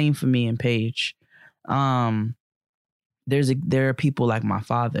whatnot. And same for me and Paige. There are people like my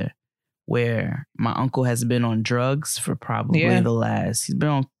father, where my uncle has been on drugs for probably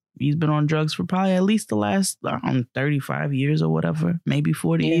he's been on drugs for probably at least the last 35 years or whatever, maybe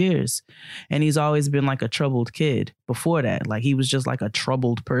 40 years. And he's always been like a troubled kid before that. Like, he was just like a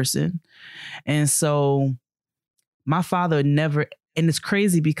troubled person. And so my father never, and it's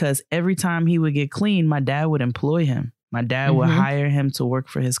crazy because every time he would get clean, my dad would employ him. My dad would hire him to work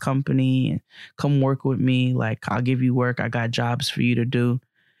for his company and come work with me. Like, I'll give you work. I got jobs for you to do.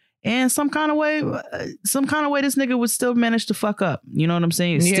 And some kind of way, this nigga would still manage to fuck up. You know what I'm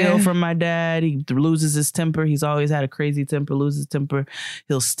saying? Steal from my dad. He loses his temper. He's always had a crazy temper, loses temper.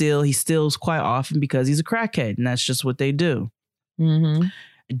 He'll steal. He steals quite often because he's a crackhead, and that's just what they do.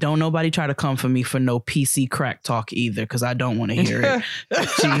 Don't nobody try to come for me for no PC crack talk either, because I don't want to hear it.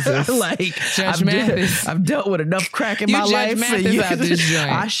 Jesus. Like, I've dealt with enough crack in my life.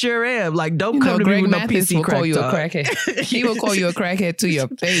 I sure am. Like, don't come to me with no PC crack talk. He will call you a crackhead to your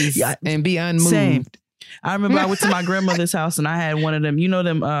face and be unmoved. Same. I remember I went to my grandmother's house and I had one of them,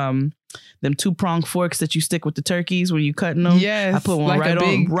 them 2-pronged forks that you stick with the turkeys when you cutting them. Yes. I put one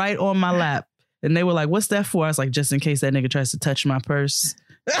right on my lap. And they were like, "What's that for?" I was like, "Just in case that nigga tries to touch my purse."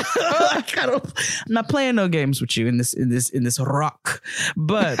 I'm not playing no games with you in this rock.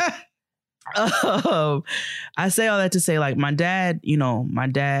 But I say all that to say, like, my dad,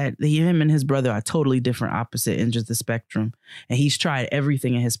 him and his brother are totally different, opposite ends of the spectrum. And he's tried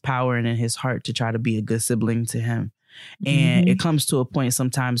everything in his power and in his heart to try to be a good sibling to him. And it comes to a point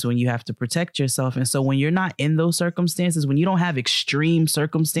sometimes when you have to protect yourself. And so when you're not in those circumstances, when you don't have extreme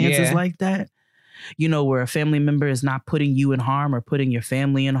circumstances like that, where a family member is not putting you in harm or putting your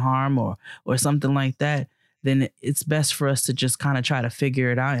family in harm or something like that, then it's best for us to just kind of try to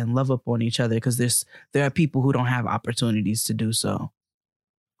figure it out and love up on each other, because there are people who don't have opportunities to do so.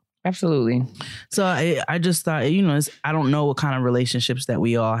 Absolutely. So I just thought, I don't know what kind of relationships that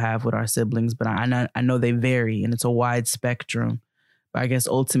we all have with our siblings, but I know they vary and it's a wide spectrum. But I guess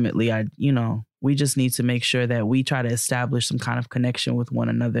ultimately, we just need to make sure that we try to establish some kind of connection with one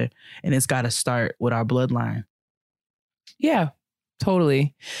another. And it's got to start with our bloodline. Yeah,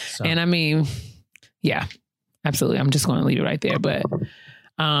 totally. So. And absolutely. I'm just going to leave it right there. But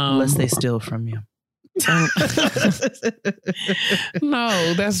unless they steal from you.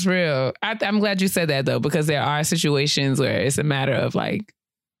 No, that's real. I'm glad you said that, though, because there are situations where it's a matter of like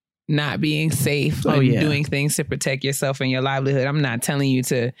not being safe and doing things to protect yourself and your livelihood. I'm not telling you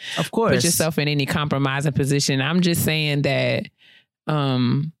to, of course, put yourself in any compromising position. I'm just saying that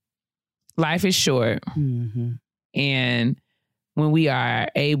life is short. And when we are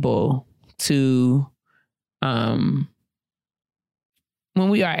able to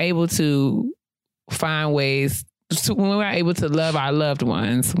find ways when we're able to love our loved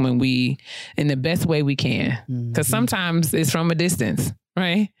ones in the best way we can. Because sometimes it's from a distance,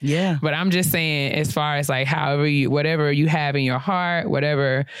 right? Yeah. But I'm just saying, as far as like whatever you have in your heart,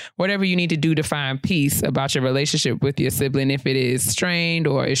 whatever you need to do to find peace about your relationship with your sibling, if it is strained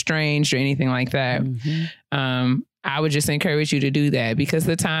or estranged or anything like that, I would just encourage you to do that, because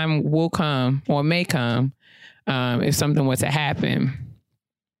the time will come or may come if something were to happen.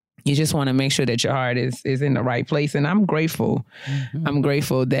 You just want to make sure that your heart is in the right place. And I'm grateful. I'm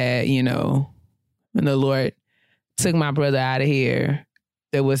grateful that, when the Lord took my brother out of here,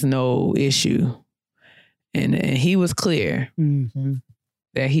 there was no issue. And he was clear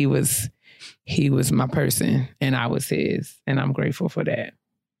that he was my person and I was his. And I'm grateful for that.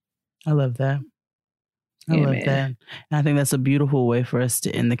 I love that. I love that. And I think that's a beautiful way for us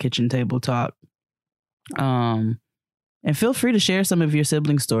to end the kitchen table talk. And feel free to share some of your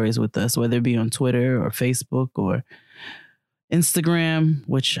sibling stories with us, whether it be on Twitter or Facebook or Instagram,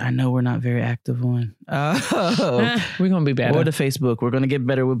 which I know we're not very active on. We're going to be better. Or the Facebook. We're going to get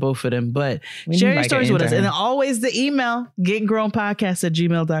better with both of them. But We share need your like stories an with us. intern. And always the email,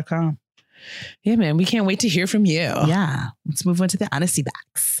 gettinggrownpodcast@gmail.com. Yeah, man. We can't wait to hear from you. Yeah. Let's move on to the honesty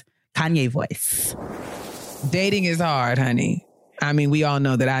box. Kanye voice. Dating is hard, honey. I mean, we all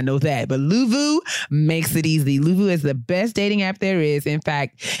know that. I know that. But Luvu makes it easy. Luvu is the best dating app there is. In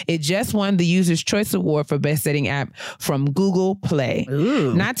fact, it just won the User's Choice Award for Best Dating App from Google Play.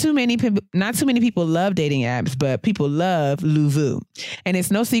 Ooh. Not too many people love dating apps, but people love Luvu. And it's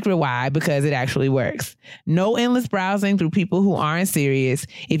no secret why, because it actually works. No endless browsing through people who aren't serious.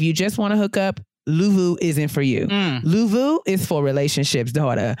 If you just want to hook up, Luvu isn't for you. Luvu is for relationships,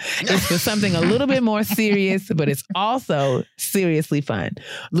 daughter. It's for something a little bit more serious, but it's also seriously fun.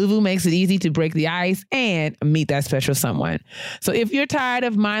 Luvu makes it easy to break the ice and meet that special someone. So if you're tired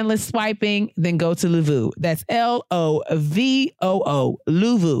of mindless swiping, then go to Luvu. That's Lovoo,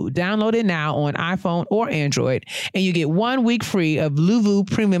 Luvu. Download it now on iPhone or Android, and you get 1 week free of Luvu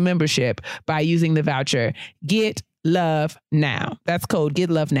Premium membership by using the voucher Get Love Now. That's code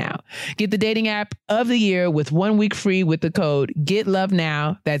Get Love Now. Get the dating app of the year with 1 week free with the code Get Love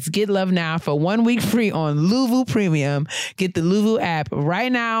Now. That's Get Love Now for 1 week free on Luvu Premium. Get the Luvu app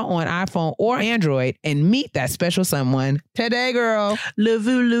right now on iPhone or Android and meet that special someone today, girl.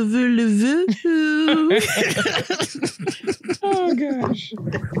 Luvu. Oh, gosh.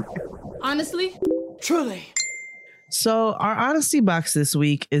 Honestly, Truly. So our honesty box this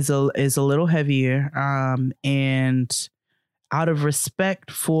week is a little heavier, and out of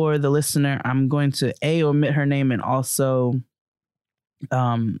respect for the listener, I'm going to omit her name and also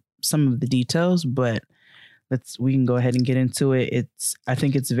some of the details. But we can go ahead and get into it. I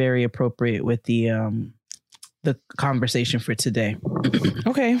think it's very appropriate with the conversation for today.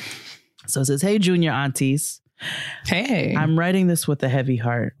 Okay. So it says, "Hey, junior aunties. Hey. I'm writing this with a heavy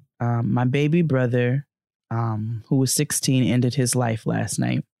heart. My baby brother, who was 16, ended his life last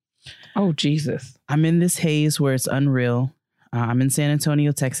night. Oh, Jesus. I'm in this haze where it's unreal. I'm in San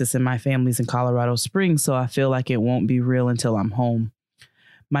Antonio, Texas, and my family's in Colorado Springs, so I feel like it won't be real until I'm home.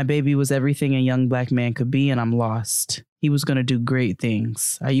 My baby was everything a young black man could be, and I'm lost. He was going to do great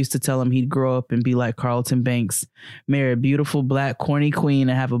things. I used to tell him he'd grow up and be like Carlton Banks, marry a beautiful black corny queen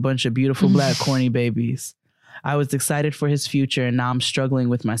and have a bunch of beautiful black corny babies. I was excited for his future, and now I'm struggling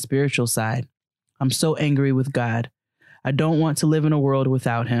with my spiritual side. I'm so angry with God. I don't want to live in a world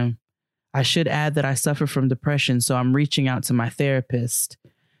without him. I should add that I suffer from depression, so I'm reaching out to my therapist.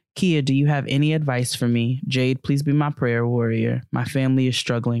 Kia, do you have any advice for me? Jade, please be my prayer warrior. My family is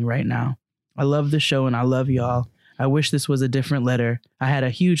struggling right now. I love the show and I love y'all. I wish this was a different letter. I had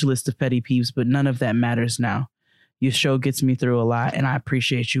a huge list of petty peeves, but none of that matters now. Your show gets me through a lot, and I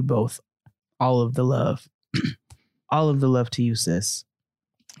appreciate you both. All of the love." All of the love to you, sis.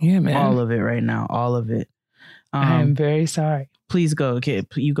 Yeah, man. All of it right now. All of it. I'm very sorry. Please go. Okay,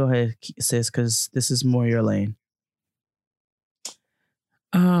 you go ahead, sis, because this is more your lane.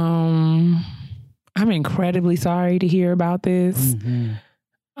 I'm incredibly sorry to hear about this.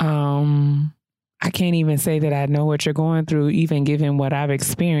 I can't even say that I know what you're going through, even given what I've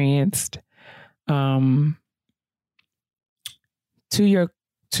experienced. To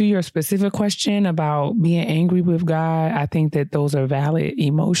your specific question about being angry with God, I think that those are valid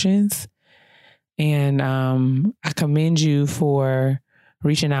emotions. And I commend you for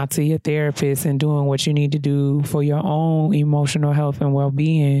reaching out to your therapist and doing what you need to do for your own emotional health and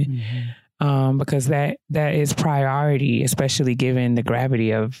well-being, because that is priority, especially given the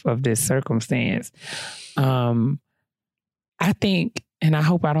gravity of this circumstance. I think, and I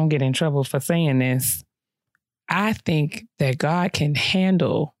hope I don't get in trouble for saying this, I think that God can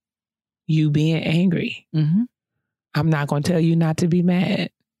handle you being angry. I'm not going to tell you not to be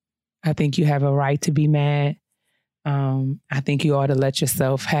mad. I think you have a right to be mad. I think you ought to let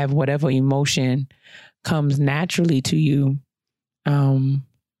yourself have whatever emotion comes naturally to you. And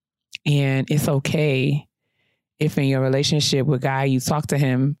it's okay if in your relationship with God, you talk to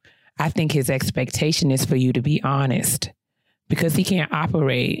him. I think his expectation is for you to be honest, because he can't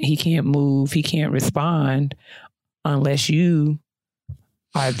operate, he can't move, he can't respond unless you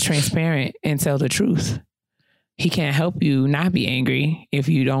are transparent and tell the truth. He can't help you not be angry if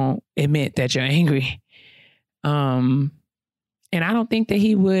you don't admit that you're angry. And I don't think that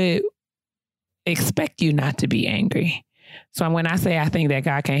he would expect you not to be angry. So when I say I think that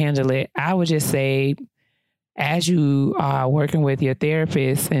God can handle it, I would just say, as you are working with your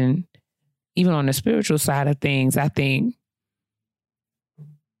therapist and even on the spiritual side of things, I think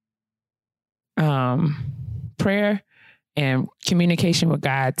prayer And communication with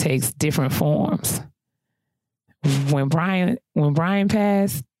God takes different forms. When Brian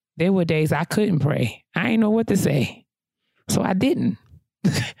passed, there were days I couldn't pray. I didn't know what to say. So I didn't.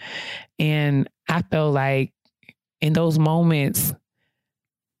 And I felt like in those moments,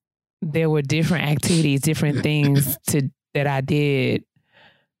 there were different activities, different things that I did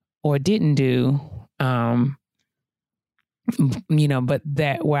or didn't do, but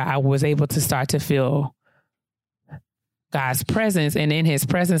that where I was able to start to feel God's presence. And in his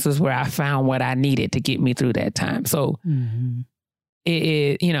presence was where I found what I needed to get me through that time. So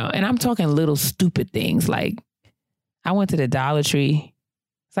it and I'm talking little stupid things. Like I went to the Dollar Tree.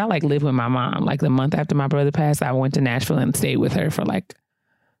 So I lived with my mom. Like the month after my brother passed, I went to Nashville and stayed with her for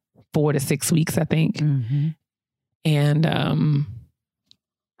 4 to 6 weeks, I think. Mm-hmm. And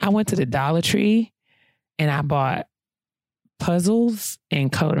I went to the Dollar Tree and I bought puzzles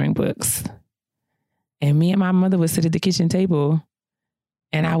and coloring books. And me and my mother would sit at the kitchen table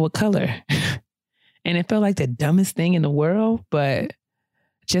and I would color. And it felt like the dumbest thing in the world, but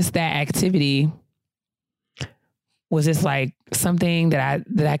just that activity was just something that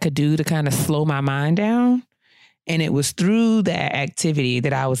I could do to kind of slow my mind down. And it was through that activity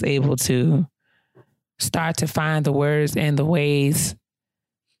that I was able to start to find the words and the ways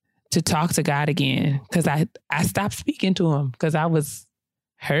to talk to God again. Because I stopped speaking to him because I was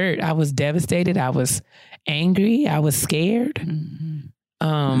hurt. I was devastated. I was angry. I was scared.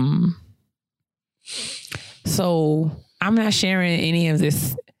 Mm-hmm. So I'm not sharing any of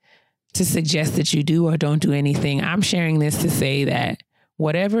this to suggest that you do or don't do anything. I'm sharing this to say that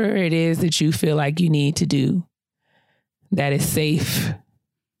whatever it is that you feel like you need to do that is safe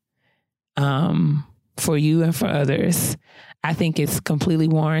for you and for others, I think it's completely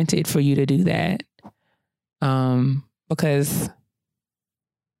warranted for you to do that. Because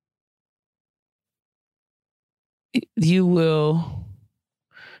you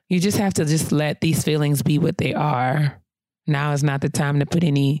just have to just let these feelings be what they are. Now is not the time to put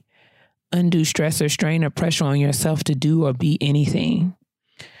any undue stress or strain or pressure on yourself to do or be anything.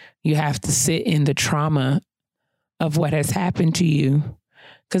 You have to sit in the trauma of what has happened to you.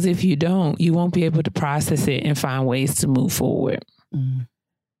 Because if you don't, you won't be able to process it and find ways to move forward. Mm.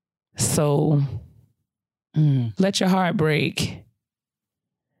 So let your heart break.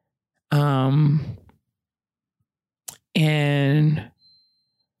 And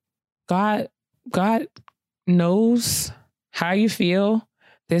God knows how you feel.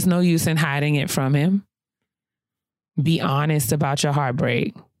 There's no use in hiding it from him. Be honest about your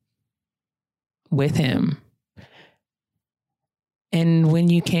heartbreak with him. And when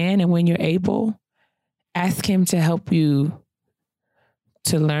you can and when you're able, ask him to help you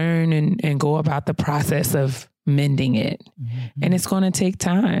to learn and go about the process of mending it. Mm-hmm. And it's going to take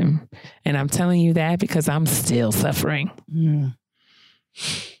time. And I'm telling you that because I'm still suffering. Mm.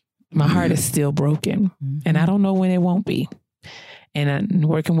 My heart is still broken. Mm-hmm. And I don't know when it won't be. And I'm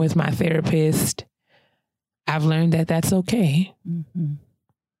working with my therapist, I've learned that that's okay. Mm-hmm.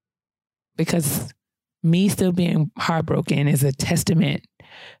 Because me still being heartbroken is a testament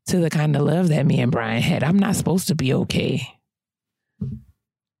to the kind of love that me and Brian had. I'm not supposed to be okay.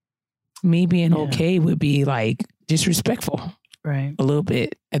 Me being okay would be disrespectful. Right. A little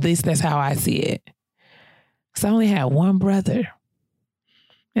bit. At least that's how I see it. Because I only had one brother.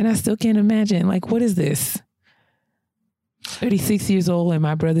 And I still can't imagine, what is this? 36 years old and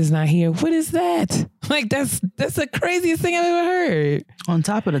my brother's not here. What is that? That's the craziest thing I've ever heard. On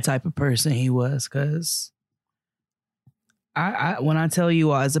top of the type of person he was, because I when I tell you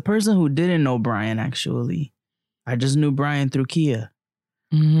all, as a person who didn't know Brian, actually, I just knew Brian through Kia.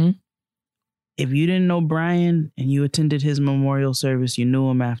 Mm-hmm. If you didn't know Brian and you attended his memorial service, you knew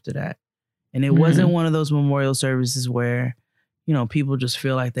him after that. And it wasn't one of those memorial services where, people just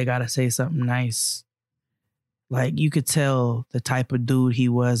feel like they got to say something nice. You could tell the type of dude he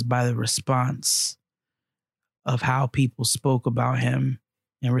was by the response of how people spoke about him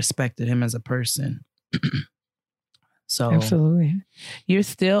and respected him as a person. So absolutely. You're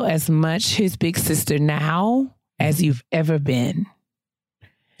still as much his big sister now as you've ever been.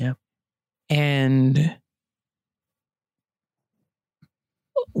 Yep. And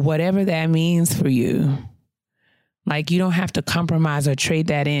whatever that means for you, you don't have to compromise or trade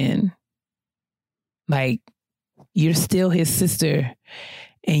that in. You're still his sister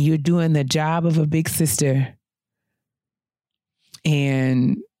and you're doing the job of a big sister.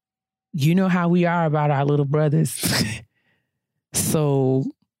 And you know how we are about our little brothers.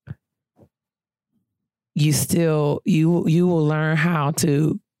 So you will learn how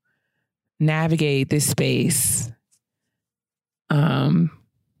to navigate this space,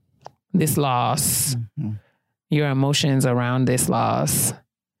 this loss. Mm-hmm. your emotions around this loss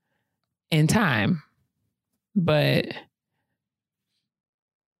in time. But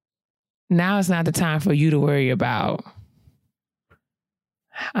now is not the time for you to worry about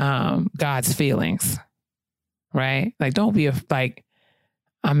God's feelings, right? Like, don't be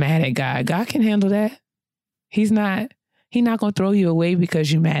I'm mad at God. God can handle that. He's not going to throw you away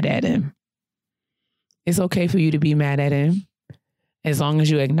because you're mad at him. It's okay for you to be mad at him. As long as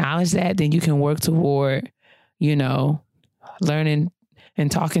you acknowledge that, then you can work toward, learning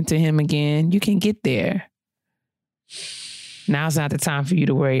and talking to him again. You can get there. Now's not the time for you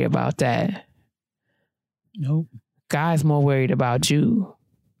to worry about that. Nope. God's more worried about you.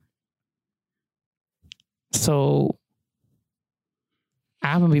 So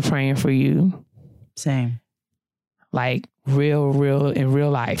I'm going to be praying for you. Same. Like real in real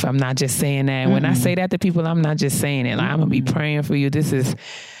life. I'm not just saying that. When I say that to people, I'm not just saying it. Like, I'm going to be praying for you. This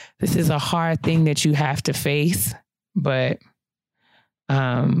is a hard thing that you have to face, but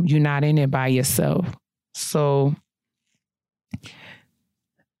you're not in it by yourself. So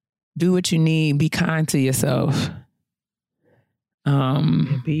do what you need. Be kind to yourself.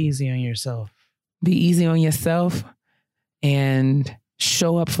 Be easy on yourself. Be easy on yourself and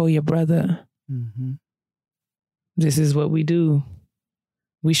show up for your brother. Mm-hmm. This is what we do.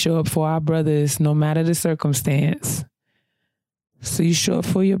 We show up for our brothers no matter the circumstance. So you show up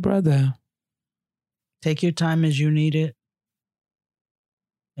for your brother. Take your time as you need it.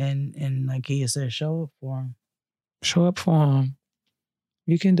 And like Kia said, show up for him. Show up for him.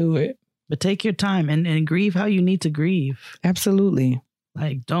 You can do it. But take your time and grieve how you need to grieve. Absolutely.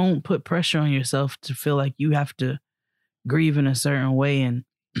 Like, don't put pressure on yourself to feel like you have to grieve in a certain way. And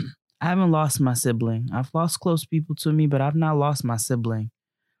I haven't lost my sibling. I've lost close people to me, but I've not lost my sibling.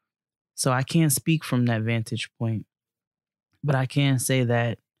 So I can't speak from that vantage point. But I can say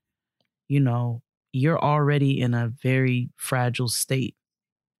that, you're already in a very fragile state.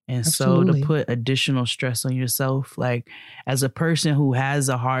 And Absolutely. So to put additional stress on yourself, like as a person who has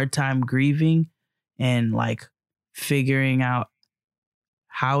a hard time grieving and like figuring out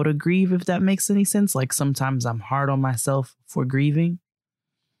how to grieve, if that makes any sense. Like sometimes I'm hard on myself for grieving.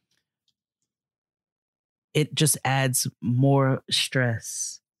 It just adds more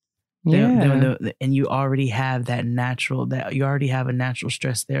stress. Yeah. And you already have a natural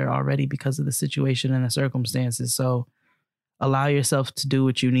stress there already because of the situation and the circumstances. So allow yourself to do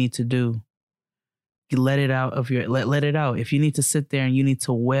what you need to do. You let it out let it out. If you need to sit there and you need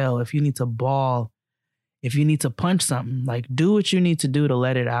to wail, if you need to bawl, if you need to punch something, like do what you need to do to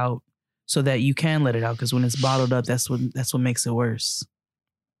let it out so that you can let it out. Because when it's bottled up, that's what makes it worse.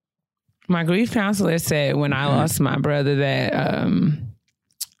 My grief counselor said when I lost my brother that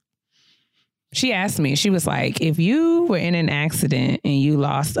she asked me, she was like, if you were in an accident and you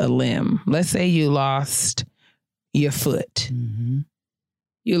lost a limb, let's say you lost your foot. Mm-hmm.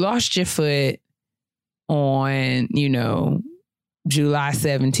 You lost your foot on, July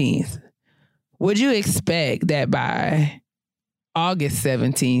 17th. Would you expect that by August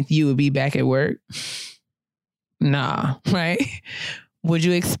 17th, you would be back at work? Nah, right? Would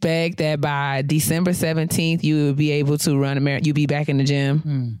you expect that by December 17th, you would be able to run a marathon? You'd be back in the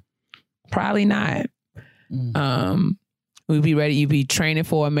gym? Probably not. We'd be ready. You'd be training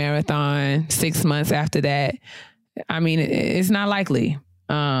for a marathon 6 months after that. I mean, it's not likely.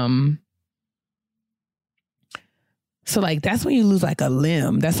 So like, that's when you lose like a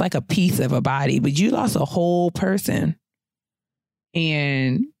limb. That's like a piece of a body, but you lost a whole person.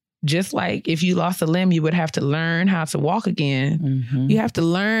 And just like if you lost a limb, you would have to learn how to walk again. Mm-hmm. You have to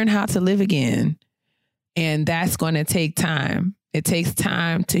learn how to live again. And that's going to take time. It takes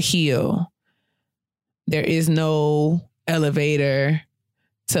time to heal. There is no elevator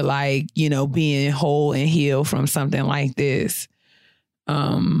to like, being whole and healed from something like this.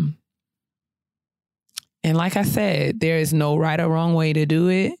 And like I said, there is no right or wrong way to do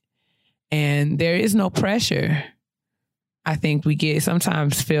it. And there is no pressure. I think we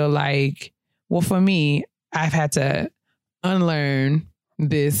sometimes feel like, well, for me, I've had to unlearn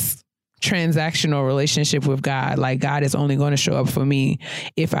this transactional relationship with God. Like God is only going to show up for me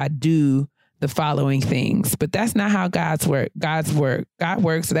if I do the following things. But that's not how God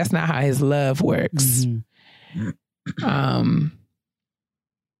works. So that's not how his love works. Mm-hmm.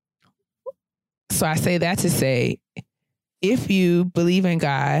 So I say that to say, if you believe in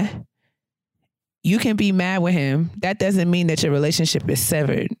God, you can be mad with him. That doesn't mean that your relationship is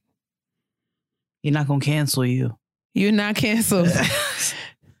severed. You're not going to cancel you. You're not canceled.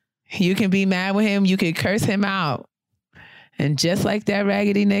 You can be mad with him. You can curse him out. And just like that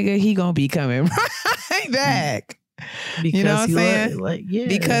raggedy nigga, he going to be coming right back. Because you know what I'm saying? Yeah.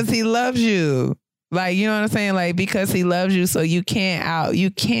 Because he loves you. Like, you know what I'm saying? Like, because he loves you, so you can't,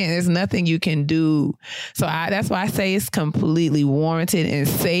 there's nothing you can do. So that's why I say it's completely warranted and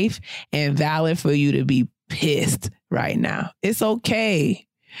safe and valid for you to be pissed right now. It's okay.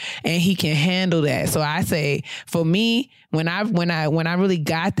 And he can handle that. So I say, for me, when I really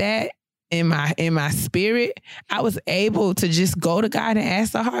got that in my spirit, I was able to just go to God and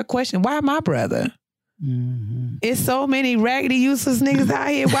ask the hard question, why my brother? Mm-hmm. It's so many raggedy, useless niggas out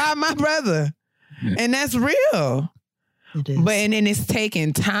here. Why my brother? And that's real. It is. But and then it's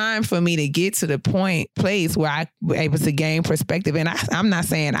taking time for me to get to the place where I was able to gain perspective. And I'm not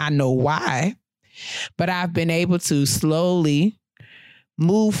saying I know why, but I've been able to slowly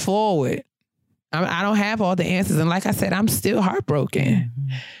move forward. I don't have all the answers. And like I said, I'm still heartbroken.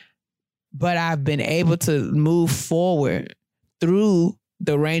 Mm-hmm. But I've been able to move forward through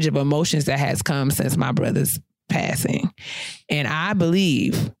the range of emotions that has come since my brother's passing. And I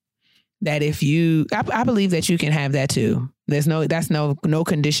believe that I believe that you can have that too. That's no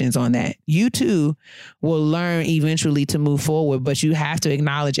conditions on that. You too will learn eventually to move forward, but you have to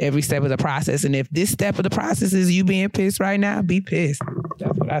acknowledge every step of the process. And if this step of the process is you being pissed right now, be pissed.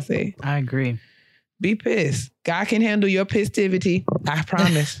 That's what I say. I agree. Be pissed. God can handle your pissivity. I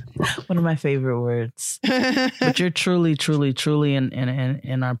promise. One of my favorite words. But you're truly, truly, truly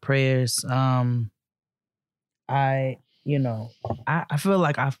in our prayers. I feel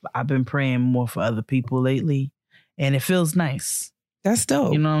like I've been praying more for other people lately, and it feels nice. That's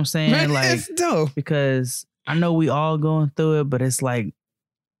dope. You know what I'm saying? Man, like, that's dope. Because I know we all going through it, but it's like,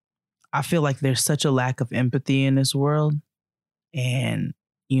 I feel like there's such a lack of empathy in this world. And,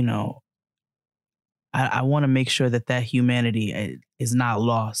 I want to make sure that humanity is not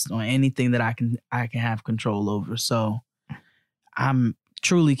lost on anything that I can have control over. So I'm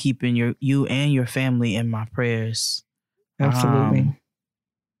truly keeping you and your family in my prayers. Absolutely.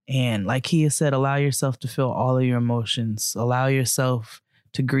 And like he has said, allow yourself to feel all of your emotions. Allow yourself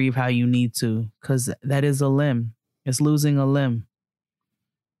to grieve how you need to, because that is a limb. It's losing a limb.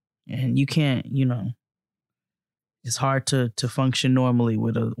 And you can't, it's hard to function normally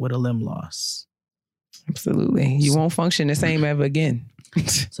with a limb loss. Absolutely. You won't function the same ever again.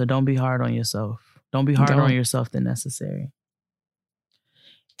 So don't be hard on yourself. Don't be harder on yourself than necessary.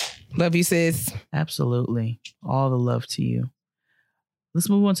 Love you, sis. Absolutely. All the love to you. Let's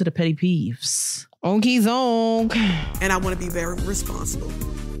move on to the petty peeves. Onky zonk. And I want to be very responsible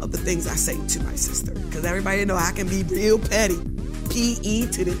of the things I say to my sister. Because everybody know I can be real petty. P-E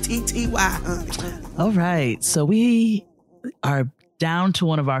to the T-T-Y, honey. All right. So we are down to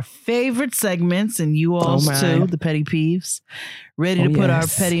one of our favorite segments, and you all too, the petty peeves. Ready to put our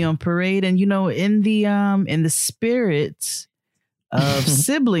petty on parade. And, in the spirit of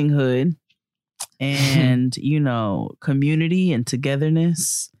siblinghood and, community and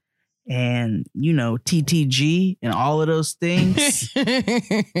togetherness and, TTG and all of those things.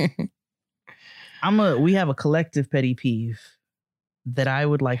 We have a collective petty peeve that I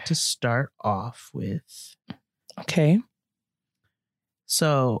would like to start off with. Okay.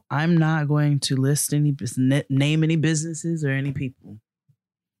 So I'm not going to list name any businesses or any people,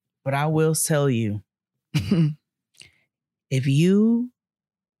 but I will tell you, if you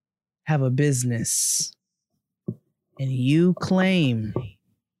have a business and you claim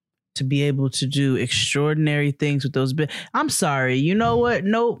to be able to do extraordinary things with those I'm sorry, you know what?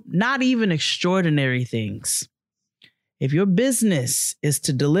 No, not even extraordinary things. If your business is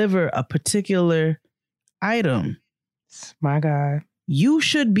to deliver a particular item, my God, you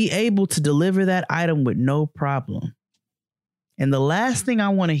should be able to deliver that item with no problem. And the last thing I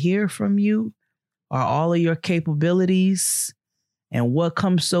want to hear from you are all of your capabilities and what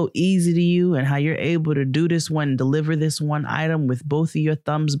comes so easy to you and how you're able to do this one, deliver this one item with both of your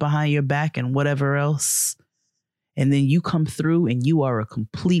thumbs behind your back and whatever else. And then you come through and you are a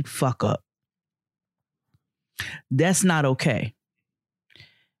complete fuck up. That's not okay.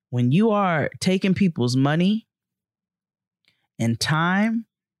 When you are taking people's money and time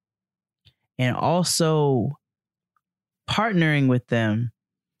and also partnering with them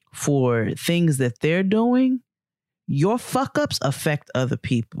for things that they're doing, your fuck ups affect other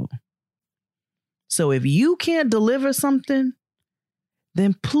people. So if you can't deliver something,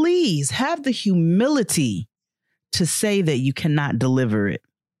 then please have the humility to say that you cannot deliver it.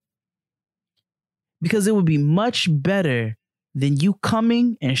 Because it would be much better than you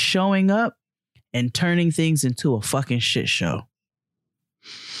coming and showing up and turning things into a fucking shit show.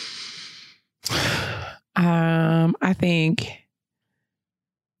 I think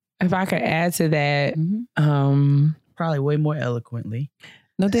if I could add to that, probably way more eloquently.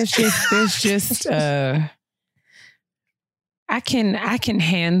 No, there's just I can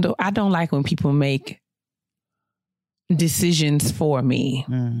handle. I don't like when people make decisions for me.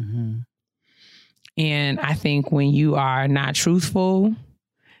 Mm-hmm. And I think when you are not truthful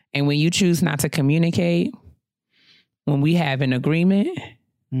and when you choose not to communicate, when we have an agreement,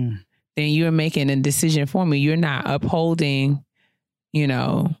 then you're making a decision for me. You're not upholding,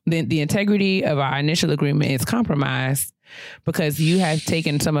 the integrity of our initial agreement is compromised because you have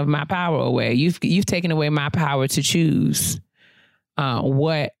taken some of my power away. You've taken away my power to choose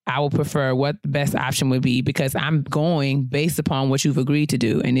what I would prefer, what the best option would be, because I'm going based upon what you've agreed to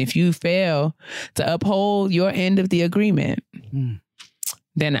do. And if you fail to uphold your end of the agreement,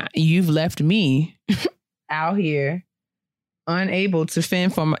 then you've left me out here unable to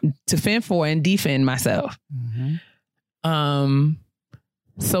fend for and defend myself.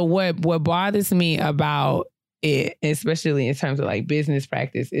 So what bothers me about it, especially in terms of like business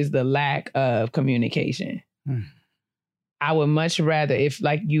practice, is the lack of communication. I would much rather, if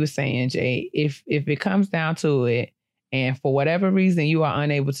like you were saying, Jay, if it comes down to it, and for whatever reason you are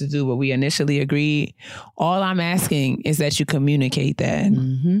unable to do what we initially agreed, all I'm asking is that you communicate that.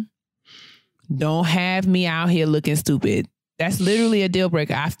 Don't have me out here looking stupid. That's literally a deal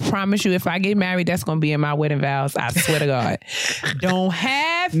breaker. I promise you, if I get married, that's going to be in my wedding vows. I swear to God. Don't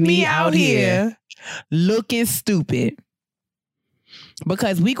have me out here looking stupid.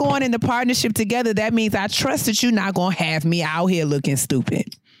 Because we going into partnership together, that means I trust that you're not going to have me out here looking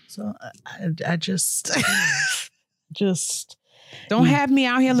stupid. So I just don't have me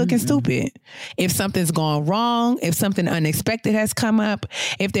out here looking stupid. If something's gone wrong, if something unexpected has come up,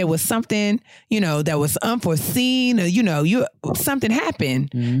 if there was something, that was unforeseen, or, something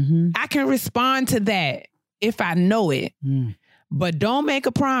happened, I can respond to that if I know it. But don't make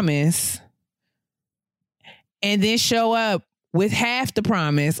a promise and then show up with half the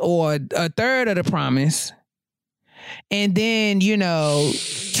promise or a third of the promise. And then,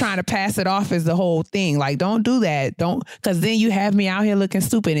 trying to pass it off as the whole thing. Like, don't do that. Because then you have me out here looking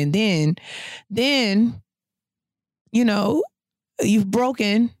stupid. And then, you've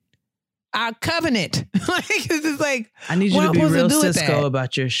broken our covenant. It's like, I need you to be real Cisco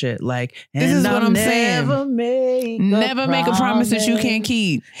about your shit. Like, this is what I'm saying. Never make a promise that you can't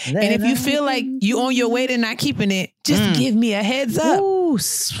keep. And if you feel like you on your way to not keeping it, just give me a heads up. Ooh.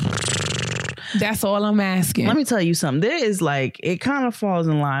 That's all I'm asking. Let me tell you something. There is it kind of falls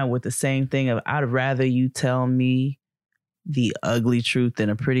in line with the same thing of I'd rather you tell me the ugly truth than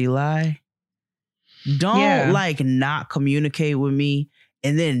a pretty lie. Don't not communicate with me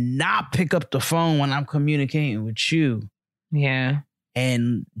and then not pick up the phone when I'm communicating with you. Yeah.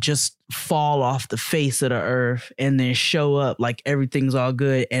 And just fall off the face of the earth and then show up like everything's all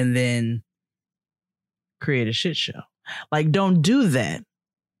good and then create a shit show. Like, don't do that.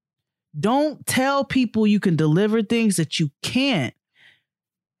 Don't tell people you can deliver things that you can't.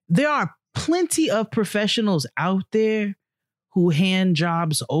 There are plenty of professionals out there who hand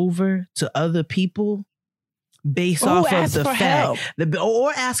jobs over to other people based off of the fact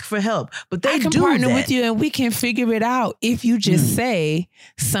or ask for help. But they can partner with you and we can figure it out if you just say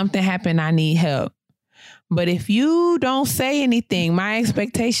something happened, I need help. But if you don't say anything, my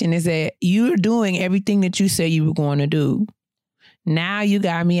expectation is that you're doing everything that you said you were going to do. Now you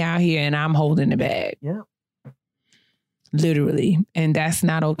got me out here and I'm holding the bag. Yep. Literally. And that's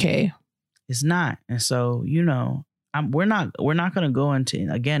not okay. It's not. And so, we're not going to go into,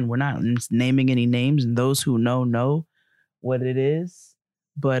 again, we're not naming any names, and those who know what it is.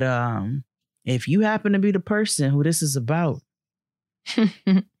 But if you happen to be the person who this is about,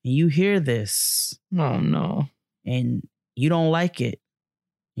 and you hear this. Oh, no. And you don't like it,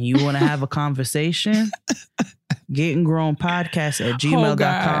 and you want to have a conversation, Getting Grown Podcast at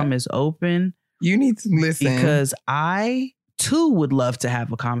gmail.com is open. You need to listen. Because I, too, would love to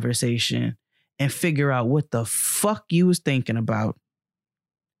have a conversation and figure out what the fuck you was thinking about.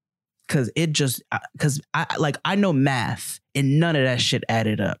 Because I know math and none of that shit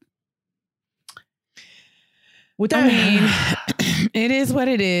added up. With that, it is what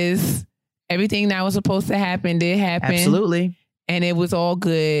it is. Everything that was supposed to happen did happen. Absolutely. And it was all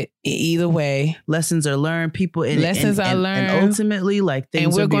good either way. Lessons are learned. Lessons are learned. And ultimately,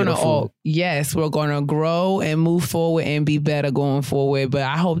 things are beautiful. We're going to grow and move forward and be better going forward. But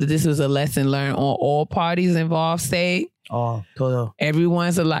I hope that this was a lesson learned on all parties involved. Oh, total.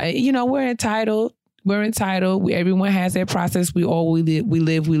 Everyone's alive. We're entitled. Everyone has their process. We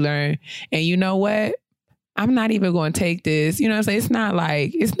live, we learn. And you know what? I'm not even going to take this. You know what I'm saying? It's not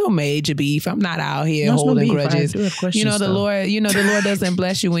like, it's no major beef. I'm not out here holding grudges. The Lord doesn't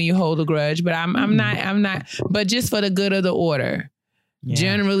bless you when you hold a grudge, but I'm not, but just for the good of the order,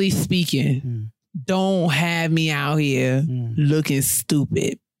 generally speaking, don't have me out here looking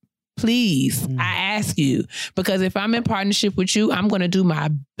stupid. Please, I ask you, because if I'm in partnership with you, I'm going to do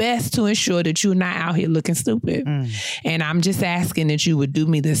my best to ensure that you're not out here looking stupid. And I'm just asking that you would do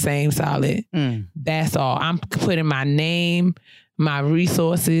me the same solid. That's all. I'm putting my name, my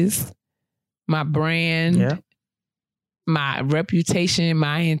resources, my brand, my reputation,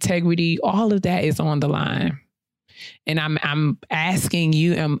 my integrity, all of that is on the line. And I'm asking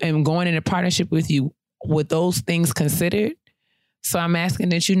you, I'm going into partnership with you with those things considered. So I'm asking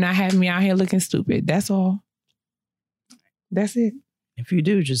that you not have me out here looking stupid. That's all. That's it. If you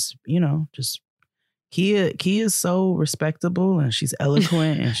do, just Kia is so respectable and she's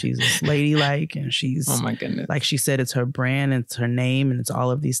eloquent and she's ladylike and she's, oh my goodness, like she said, it's her brand and it's her name and it's all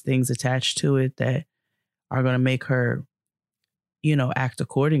of these things attached to it that are going to make her, act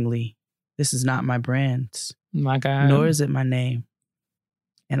accordingly. This is not my brand. My God. Nor is it my name.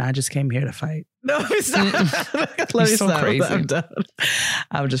 And I just came here to fight. No, it's not. Let me stop. Crazy. I'm done.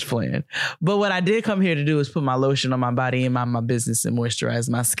 I'm just playing. But what I did come here to do is put my lotion on my body and mind my business and moisturize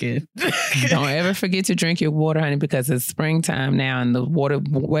my skin. Don't ever forget to drink your water, honey, because it's springtime now and the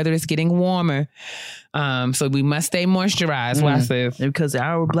weather is getting warmer. So we must stay moisturized. Watch this. Because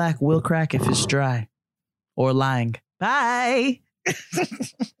our black will crack if it's dry or lying. Bye.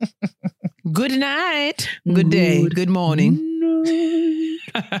 Good night. Good day. Good morning.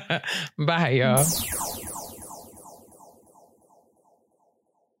 Bye, y'all.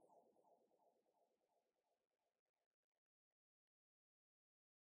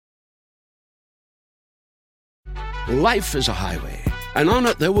 Life is a highway, and on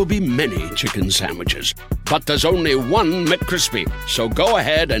it there will be many chicken sandwiches. But there's only one McCrispy. So go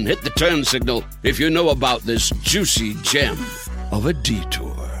ahead and hit the turn signal if you know about this juicy gem of a detour.